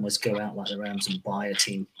almost go out like the Rams and buy a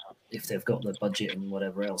team if they've got the budget and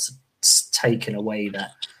whatever else. It's taken away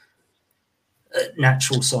that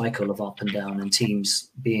natural cycle of up and down and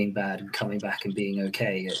teams being bad and coming back and being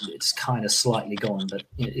okay. It's kind of slightly gone, but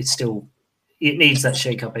it's still, it needs that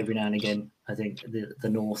shake up every now and again. I think the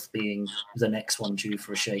North being the next one due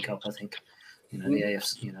for a shake up. I think, you know, the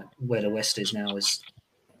AFC, you know, where the West is now is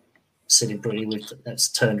sitting pretty. That's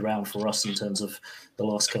turned around for us in terms of the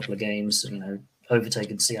last couple of games, you know,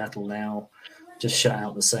 overtaken Seattle now, just shut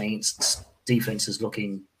out the Saints. Defense is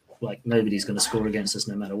looking like nobody's going to score against us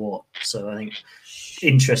no matter what. So I think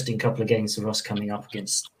interesting couple of games for us coming up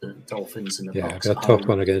against the Dolphins and the Bucs. Yeah, a tough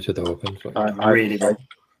one against the Dolphins.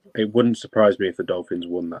 It wouldn't surprise me if the Dolphins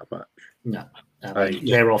won that match. No,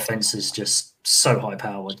 their offense is just so high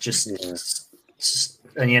powered.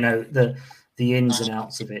 And you know the ins and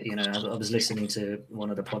outs of it. You know, I was listening to one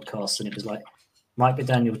of the podcasts and it was like, Mike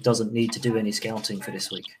McDaniel doesn't need to do any scouting for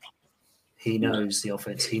this week. He knows the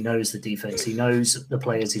offense. He knows the defense. He knows the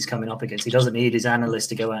players he's coming up against. He doesn't need his analysts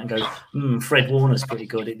to go out and go, Fred Warner's pretty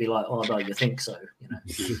good. It'd be like, oh, no, you think so? You know,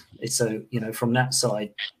 it's so, you know, from that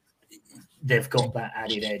side, they've got that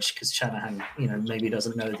added edge because Shanahan, you know, maybe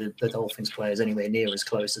doesn't know the Dolphins players anywhere near as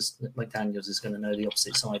close as McDaniels is going to know the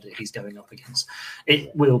opposite side that he's going up against.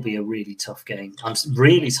 It will be a really tough game. I'm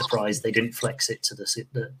really surprised they didn't flex it to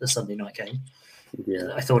the Sunday night game.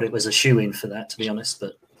 Yeah, I thought it was a shoe-in for that, to be honest.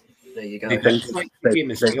 But there you go.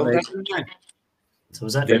 So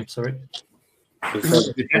was that Yeah. sorry?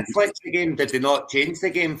 The Netflix game, did they not change the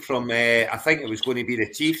game from? I think it was going to be the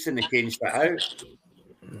Chiefs, and they changed it out.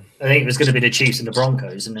 I think it was going to be the Chiefs and the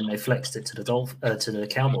Broncos, and then they flexed it to the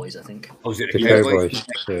Cowboys. I think. Oh, was it The Cowboys?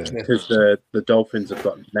 Yeah. Because the Dolphins have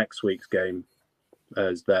got next week's game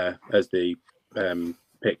as the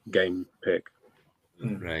pick.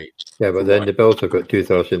 Right. Yeah, but then the Bills have got 2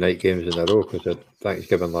 Thursday night games in a row because of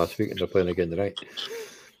Thanksgiving last week, and they're playing again tonight.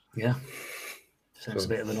 Yeah. Sounds a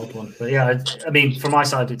bit of an odd one, but yeah, I mean, from my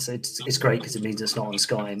side, it's great because it means it's not on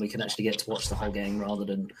Sky and we can actually get to watch the whole game rather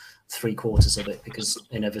than 3/4 of it, because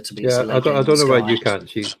inevitably, yeah, I don't know why you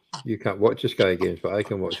can't watch the Sky games, but I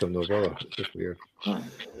can watch them no bother. It's just weird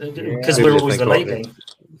because we're always the late game.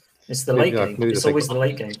 It's the late game. It's always the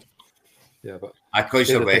late game. Yeah, but I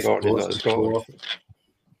cause you're West Coast.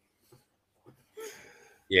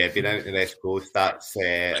 Yeah, being out in the West Coast, that's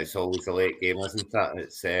it's always a late game, isn't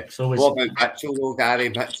it? It's always. What about Mitchell though, Gary?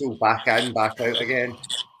 Mitchell back in, back out again.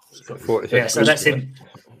 Yeah, so that's him.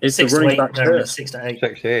 It's the running back curse. 6 to 8.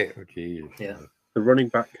 6 to 8. Oh, geez. Yeah. The running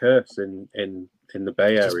back curse in the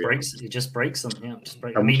Bay Area. It just breaks them. Yeah, just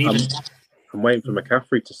break. I mean, I'm waiting for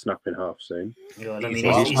McCaffrey to snap in half soon. Yeah, I mean,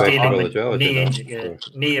 he's dealing with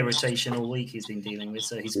knee irritation all week. He's been dealing with,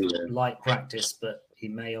 so he's light practice, but he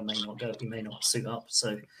may or may not go. He may not suit up.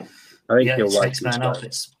 So I think he'll like up.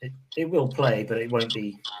 It will play, but it won't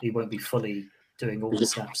be. He won't be fully doing all the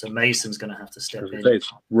snaps. So Mason's going to have to step in.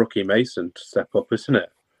 It's rookie Mason to step up, isn't it?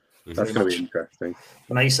 That's going to be interesting.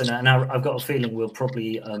 Mason, and I've got a feeling we'll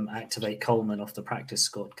probably activate Coleman off the practice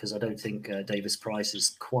squad because I don't think Davis Price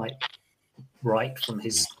is quite right from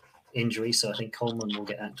his injury, so I think Coleman will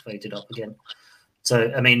get activated up again.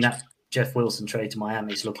 So I mean, that Jeff Wilson trade to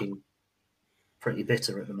Miami is looking pretty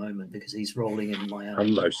bitter at the moment because he's rolling in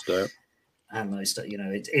Miami. And Mostert, you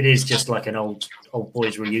know, it is just like an old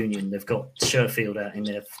boys reunion. They've got Sherfield out in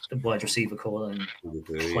their wide receiver core and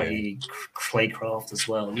Claycraft as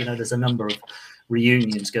well. You know, there's a number of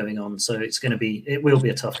reunions going on, so it will be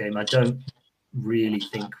a tough game. I don't really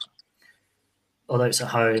think, although it's at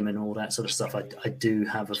home and all that sort of stuff, I do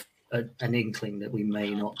have an inkling that we may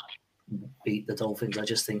not beat the Dolphins. I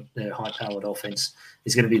just think their high-powered offense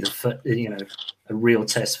is going to be a real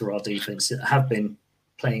test for our defense. They have been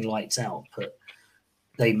playing lights out, but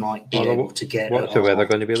they might be able to get. What's the weather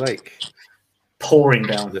going to be like? Pouring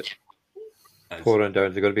down. Pouring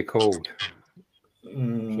down. Is it going to be cold?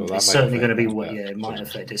 So it's certainly going to be wet. Yeah, it might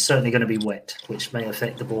affect. It's certainly going to be wet, which may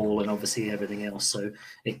affect the ball and obviously everything else. So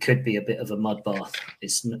it could be a bit of a mud bath.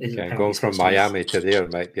 Going from Miami to there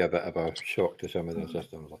might be a bit of a shock to some of the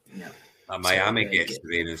systems. Yeah. Miami gets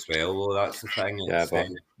rain as well, though. That's the thing. Yeah, but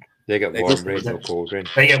they get warm rain, no cold rain.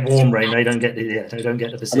 They get warm rain. They don't get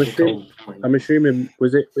the Pacific cold. I'm assuming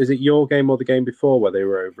is it your game or the game before where they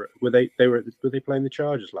were over? Were they playing the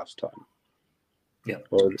Chargers last time? Yeah.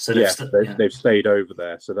 So they've stayed over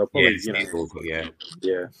there, so they'll probably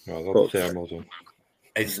yeah. Well,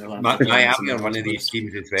 it's Miami are one of these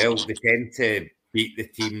teams as well. They tend to beat the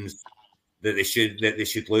teams that they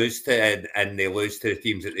should lose to, and they lose to the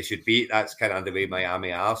teams that they should beat. That's kind of the way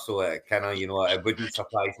Miami are. So it kind of, it wouldn't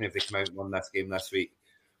surprise me if they come out and won this game this week.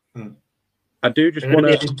 I do just want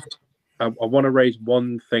to. I want to raise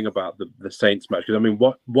one thing about the Saints match, because I mean,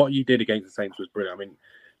 what you did against the Saints was brilliant. I mean,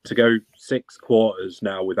 to go 6 quarters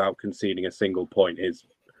now without conceding a single point is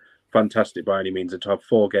fantastic by any means. And to have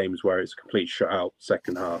 4 games where it's a complete shutout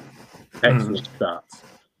second half, excellent stats.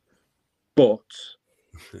 But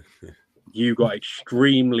you got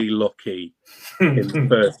extremely lucky in the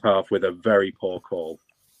first half with a very poor call,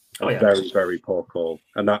 very, very poor call,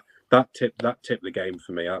 and that tipped the game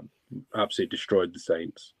for me. I absolutely destroyed the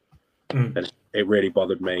Saints, and it really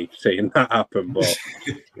bothered me seeing that happen. But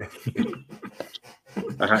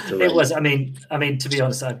I had to. It was. I mean, to be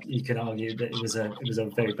honest, you can argue that it was a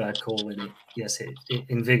very bad call, and it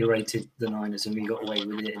invigorated the Niners, and we got away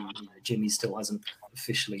with it. And Jimmy still hasn't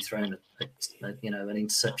officially thrown an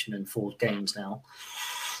interception in 4 games now.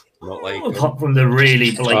 Not like apart from the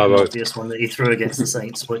really blatant obvious one that he threw against the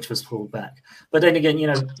Saints, which was pulled back. But then again,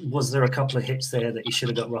 was there a couple of hits there that he should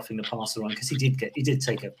have got roughing the passer on? Because he did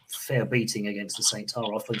take a fair beating against the Saints.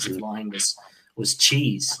 Our offensive line was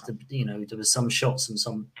cheese. There was some shots and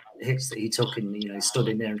some hits that he took, and he stood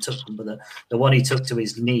in there and took them. But the one he took to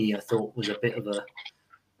his knee, I thought, was a bit of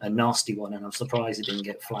a nasty one, and I'm surprised it didn't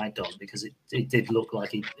get flagged on, because it did look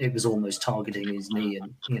like it was almost targeting his knee,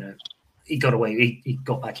 and he got away. He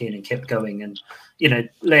got back in and kept going, and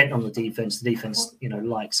laying on the defense. The defense,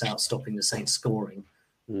 lights out, stopping the Saints scoring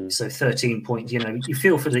So 13 points. You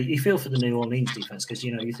feel for the New Orleans defense because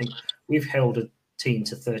you think we've held a team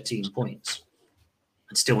to 13 points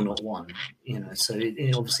and still not won. So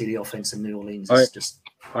obviously the offense in New Orleans is just.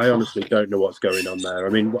 I honestly don't know what's going on there. I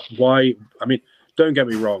mean, why? I mean, don't get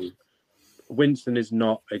me wrong. Winston is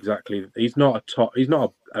not exactly. He's not a top. He's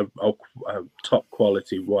not a top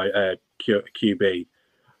quality QB,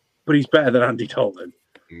 but he's better than Andy Dalton.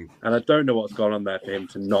 And I don't know what's gone on there for him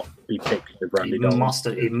to not be picked with Andy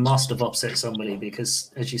Dalton. He must have upset somebody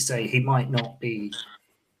because, as you say, he might not be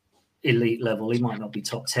elite level. He might not be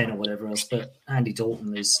top 10 or whatever else. But Andy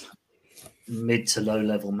Dalton is mid to low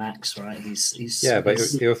level max, right? But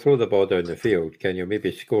he'll throw the ball down the field. Can you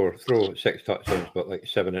maybe throw 6 touchdowns but like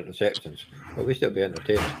 7 interceptions? At least it'll be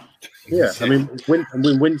entertaining. Yeah, I mean,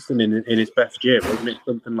 Winston in his best year, wasn't it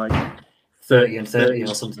something like 30 and 30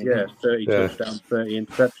 or something? Yeah, 30 touchdowns, 30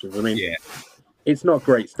 interceptions. I mean, it's not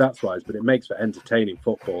great stats wise, but it makes for entertaining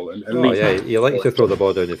football. And at least he likes to throw the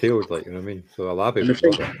ball down the field, like, you know what I mean? So Olave.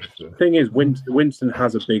 The thing is, Winston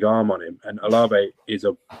has a big arm on him, and Olave is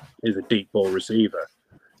a deep ball receiver.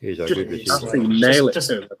 He's a good receiver. Nail it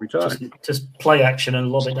to him every time. Just play action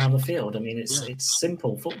and lob it down the field. I mean, it's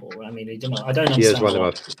simple football. I mean, I don't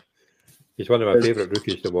understand. He's one of my favourite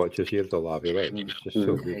rookies to watch this year, Olave, right? It's just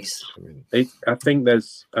so good. I think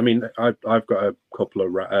there's. I mean, I've got a couple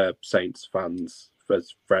of Saints fans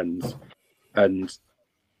as friends, and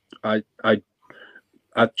I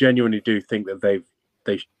genuinely do think that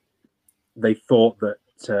they thought that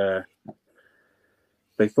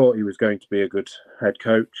they thought he was going to be a good head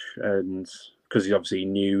coach, and because he obviously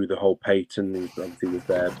knew the whole Peyton, he obviously was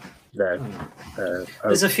there.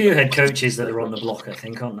 There's a few head coaches that are on the block, I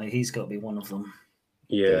think, aren't they? He's got to be one of them.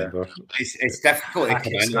 Yeah, it's difficult to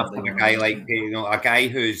come in after a guy like a guy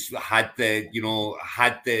who's had the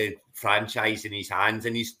franchise in his hands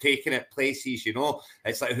and he's taken it places.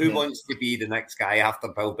 It's like who wants to be the next guy after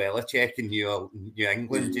Bill Belichick in New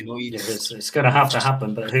England? It's going to have to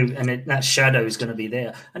happen, but who? And that shadow is going to be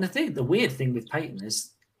there. And the weird thing with Peyton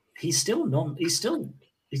is he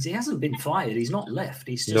hasn't been fired. He's not left.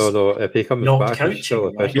 He's just if he comes back, he's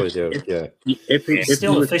still officially there. He's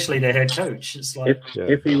still officially their head coach. It's like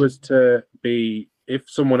if he was to be, if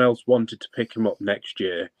someone else wanted to pick him up next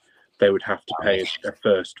year, they would have to pay a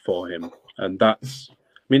first for him, and that's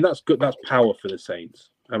good. That's power for the Saints.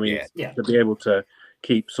 I mean, to be able to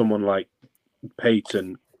keep someone like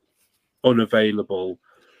Peyton unavailable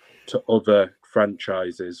to other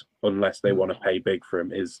franchises unless they want to pay big for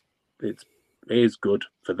him is good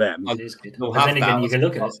for them. It is good. But then again, you can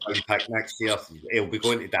look at it. Next year, he'll be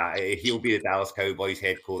going to that. He'll be the Dallas Cowboys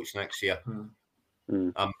head coach next year.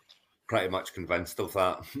 I'm pretty much convinced of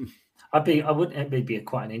that. It'd be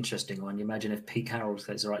quite an interesting one. You imagine if Pete Carroll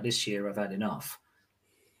says, "All right, this year I've had enough,"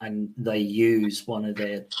 and they use one of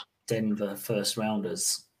their Denver first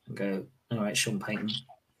rounders and go, "All right, Sean Payton,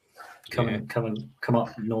 come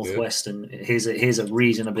up northwest, and here's a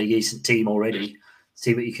reasonably decent team already.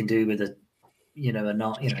 See what you can do with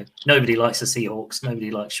nobody likes the Seahawks,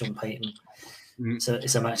 nobody likes Sean Payton. So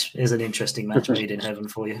it's a match. It's an interesting match made in heaven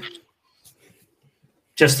for you."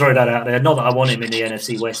 Just throw that out there. Not that I want him in the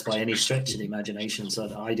NFC West by any stretch of the imagination. So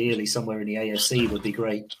ideally, somewhere in the AFC would be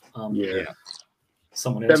great. Someone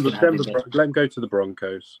else. Denver, let him go to the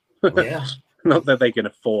Broncos. Yeah. Not that they can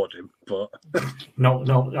afford him, but no,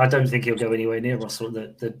 I don't think he'll go anywhere near Russell.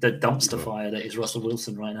 The dumpster fire that is Russell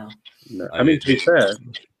Wilson right now. No. I mean, to be fair,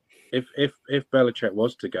 if Belichick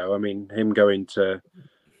was to go, I mean, him going to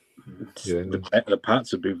the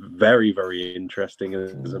Pats would be very, very interesting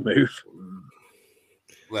as a move.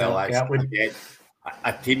 Well,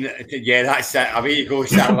 a team. Yeah, that's it. I mean, you go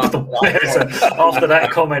Sam. After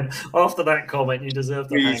that comment, you deserve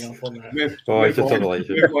to hang up on that.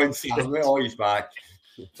 He's back.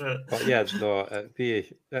 But yeah, no,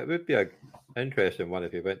 it would be an interesting one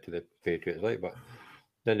if he went to the Patriots, like, but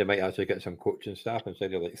then they might actually get some coaching staff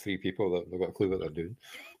instead of like 3 people that they've got a clue what they're doing.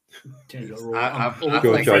 Joe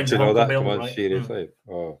Judge and all that. Come on, seriously.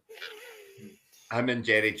 Him and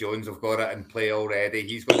Jerry Jones have got it in play already.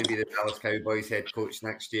 He's going to be the Dallas Cowboys head coach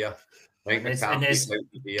next year. And there's guaranteed.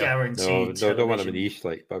 No, don't want him in the East,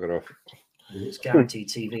 like, bugger off. It's guaranteed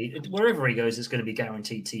TV. Wherever he goes, it's going to be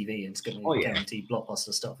guaranteed TV. It's going to be guaranteed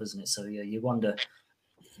blockbuster stuff, isn't it? So, you wonder,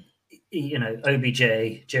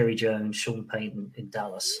 OBJ, Jerry Jones, Sean Payton in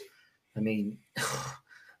Dallas. I mean,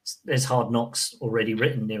 there's Hard Knocks already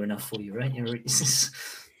written near enough for you, right? It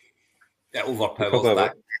overpowers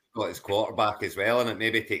that. Got his quarterback as well, and it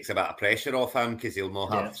maybe takes a bit of pressure off him because he'll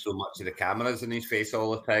not have so much of the cameras in his face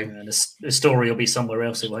all the time. And the story will be somewhere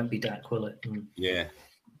else. It won't be Dak, will it? Yeah.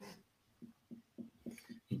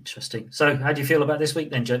 Interesting. So, how do you feel about this week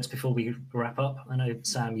then, gents? Before we wrap up, I know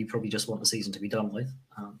Sam, you probably just want the season to be done with.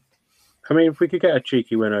 I mean, if we could get a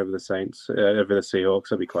cheeky win over the Saints, over the Seahawks,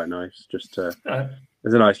 that'd be quite nice. Just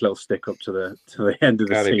there's a nice little stick up to the end of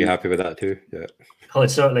the season. I'd be happy with that too. Yeah. Oh,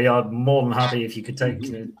 certainly, I'm more than happy if you could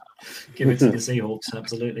give it to the Seahawks.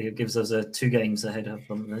 Absolutely, it gives us 2 games ahead of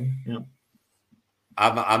them. Then, yeah.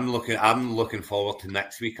 I'm looking forward to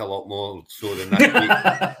next week a lot more so than this week.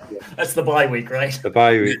 That's the bye week, right? The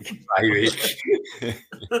bye week.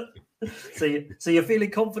 So you're feeling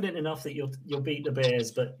confident enough that you'll beat the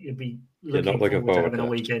Bears, but you'll be looking forward to having a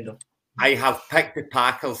weekend off. I have picked the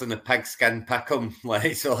Packers and the pigskin pick'em,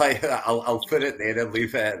 I'll put it there and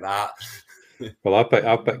leave it at that. Well, I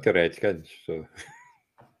picked the Redskins, so.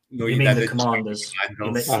 No, you mean the Commanders.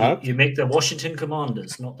 You make the Washington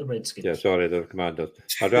Commanders, not the Redskins. Yeah, sorry, the Commanders.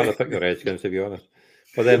 I'd rather pick the Redskins, to be honest.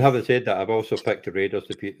 But then, having said that, I've also picked the Raiders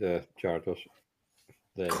to beat the Chargers.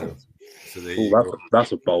 That's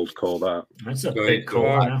a bold call, that. That's a big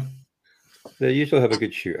call. They usually have a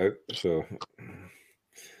good shootout, so.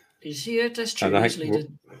 Yeah, that's true. And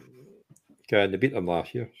they beat them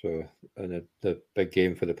last year, so, and the big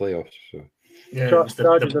game for the playoffs. So. Yeah, it was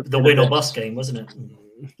the win or bust game, wasn't it?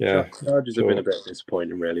 Yeah, Chargers have been a bit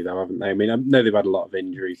disappointing, really, though, haven't they? I mean, I know they've had a lot of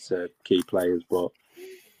injuries to key players, but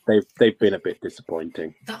they've been a bit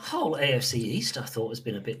disappointing. That whole AFC East, I thought, has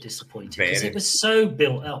been a bit disappointing because it was so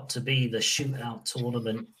built up to be the shootout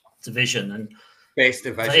tournament division and best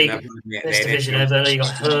division ever. You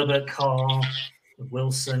got Herbert, Carr,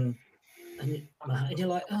 Wilson, and you're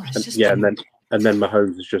like, oh, it's just And then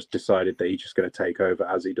Mahomes has just decided that he's just going to take over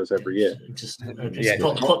as he does every year. Just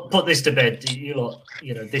put this to bed.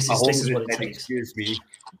 This is what it takes. Excuse me.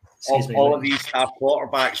 All of these star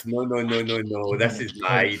quarterbacks. No. This is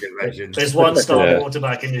my division. There's one star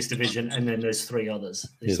quarterback in this division, and then there's 3 others.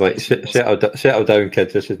 He's like, settle down,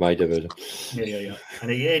 kids. This is my division. Yeah.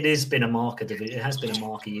 And it has been a marker division. It has been a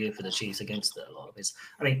marker year for the Chiefs against a lot of his.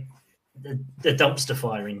 I mean, the dumpster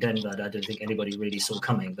fire in Denver, I don't think anybody really saw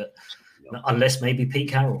coming, but. Unless maybe Pete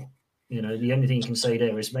Carroll, the only thing you can say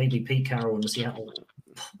there is maybe Pete Carroll and Seattle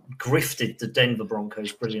grifted the Denver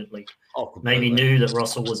Broncos brilliantly. Maybe knew that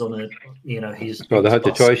Russell was on his. Well, they had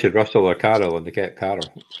the choice of Russell or Carroll, and they kept Carroll.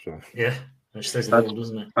 So. Yeah, which says it all,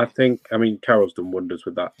 doesn't it? I mean, Carroll's done wonders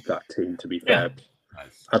with that team. To be fair,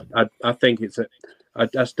 I think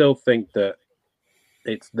I still think that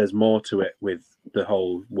there's more to it with the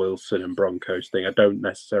whole Wilson and Broncos thing. I don't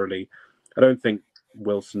think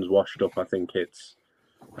Wilson's washed up. I think it's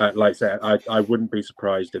like I said, I wouldn't be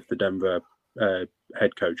surprised if the Denver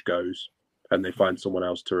head coach goes and they find someone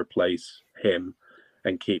else to replace him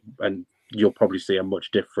and you'll probably see a much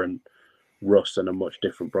different Russ and a much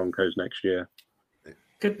different Broncos next year.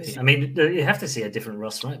 Could be. I mean, you have to see a different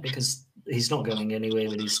Russ, right? Because he's not going anywhere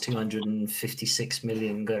with his $256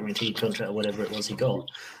 million guaranteed contract or whatever it was he got.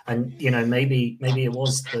 And, maybe it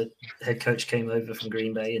was the head coach came over from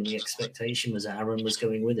Green Bay and the expectation was Aaron was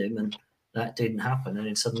going with him and that didn't happen. And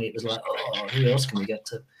then suddenly it was like, oh, who else can we get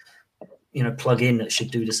to, plug in that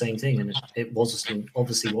should do the same thing? And it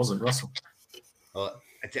obviously wasn't Russell.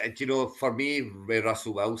 For me, with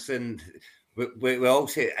Russell Wilson, we all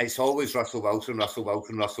say it's always Russell Wilson.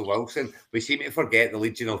 We seem to forget the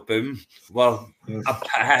Legion of Boom. Well,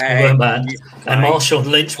 weren't bad. And Marshawn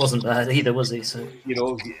Lynch wasn't bad either, was he? So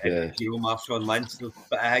Marshawn Lynch, the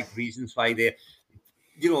big reasons why they,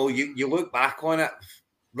 you look back on it.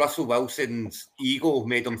 Russell Wilson's ego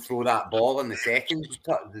made him throw that ball in the second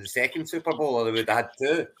Super Bowl, or they would have had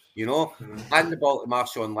 2. Hand the ball to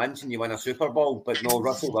Marshawn Lynch and you win a Super Bowl, but no,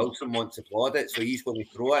 Russell Wilson wants to applaud it, so he's going to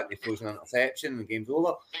throw it and he throws an interception and the game's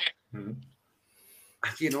over. I'm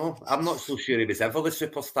not so sure he was ever the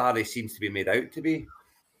superstar he seems to be made out to be.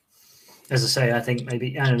 As I say, I think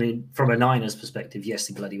from a Niners perspective, yes,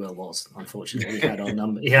 he bloody well was. Unfortunately, he had our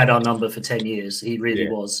number. He had our number for 10 years. He really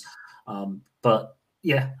was. But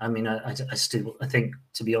yeah, I mean, I think,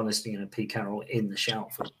 to be honest, Pete Carroll in the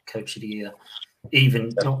shout for Coach of the Year,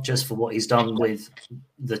 even not just for what he's done with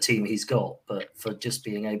the team he's got, but for just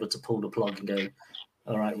being able to pull the plug and go,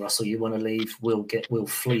 all right, Russell, you want to leave? We'll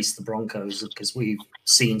fleece the Broncos because we've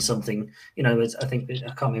seen something. I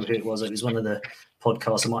can't remember who it was. It was one of the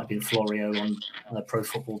podcasts. It might have been Florio on Pro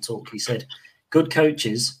Football Talk. He said, "Good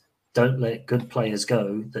coaches don't let good players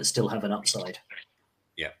go that still have an upside."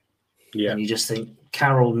 Yeah. And you just think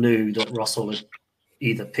Carroll knew that Russell had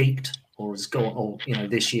either peaked or has gone, or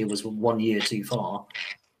this year was 1 year too far.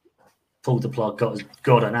 Pulled the plug,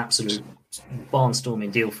 got an absolute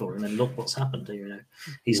barnstorming deal for him, and look what's happened.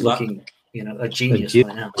 He's looking, a genius right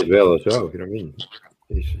now. As well, you know what I mean?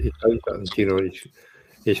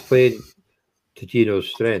 He's playing to Gino's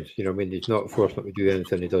strengths. You know, I mean, he's not forced not to do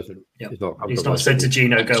anything he doesn't. Yep. He's not said to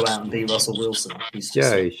Gino, go out and be Russell Wilson. He's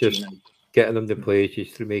just getting them to play.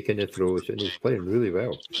 He's making the throws, and he's playing really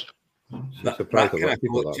well. So surprised a lot of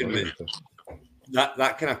people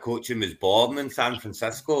that kind of coaching was born in San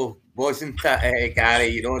Francisco, wasn't it, Gary?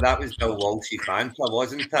 You know, that was Bill Walsh's mantra,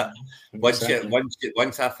 wasn't it?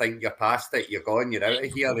 Once I think you're past it, you're gone, you're out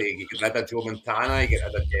of here. You get rid of Joe Montana, you get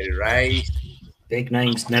rid of Jerry Rice. Big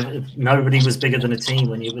names. Nobody was bigger than a team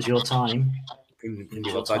when it was your time. I mean,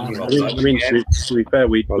 to be fair,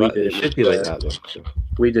 we did it like that. Though.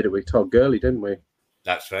 We did it with Todd Gurley, didn't we?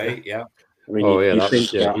 That's right. Yeah. I mean, you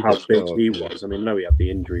think about how big he was. I mean, no, he had the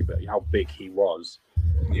injury, but how big he was,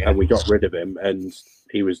 and we got rid of him, and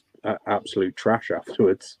he was absolute trash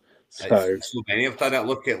afterwards. So many have done it.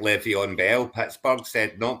 Look at Le'Veon Bell. Pittsburgh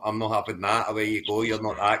said, "No, I'm not having that. Away you go. You're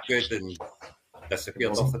not that good," and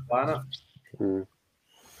disappeared off the planet.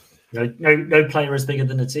 No player is bigger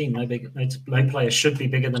than a team. No player should be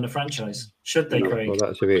bigger than a franchise. Should they, Craig? Well,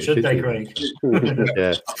 that's the way it should they, be. Craig?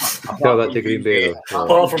 Yeah. Tell that to Green Bay.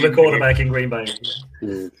 Apart from the quarterback in Green Bay.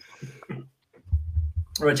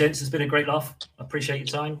 All right, gents, it's been a great laugh. I appreciate your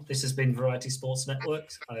time. This has been Variety Sports Network.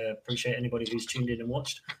 I appreciate anybody who's tuned in and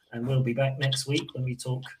watched. And we'll be back next week when we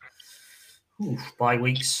talk by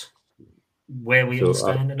weeks where we all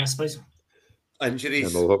stand, and I suppose.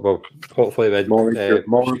 Injuries. Well, hopefully when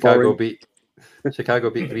Chicago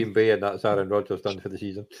beat Green Bay, and that's Aaron Rodgers done for the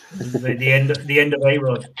season. the end of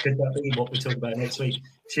A-Rod. Could that be what we talk about next week?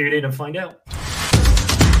 Tune in and find out.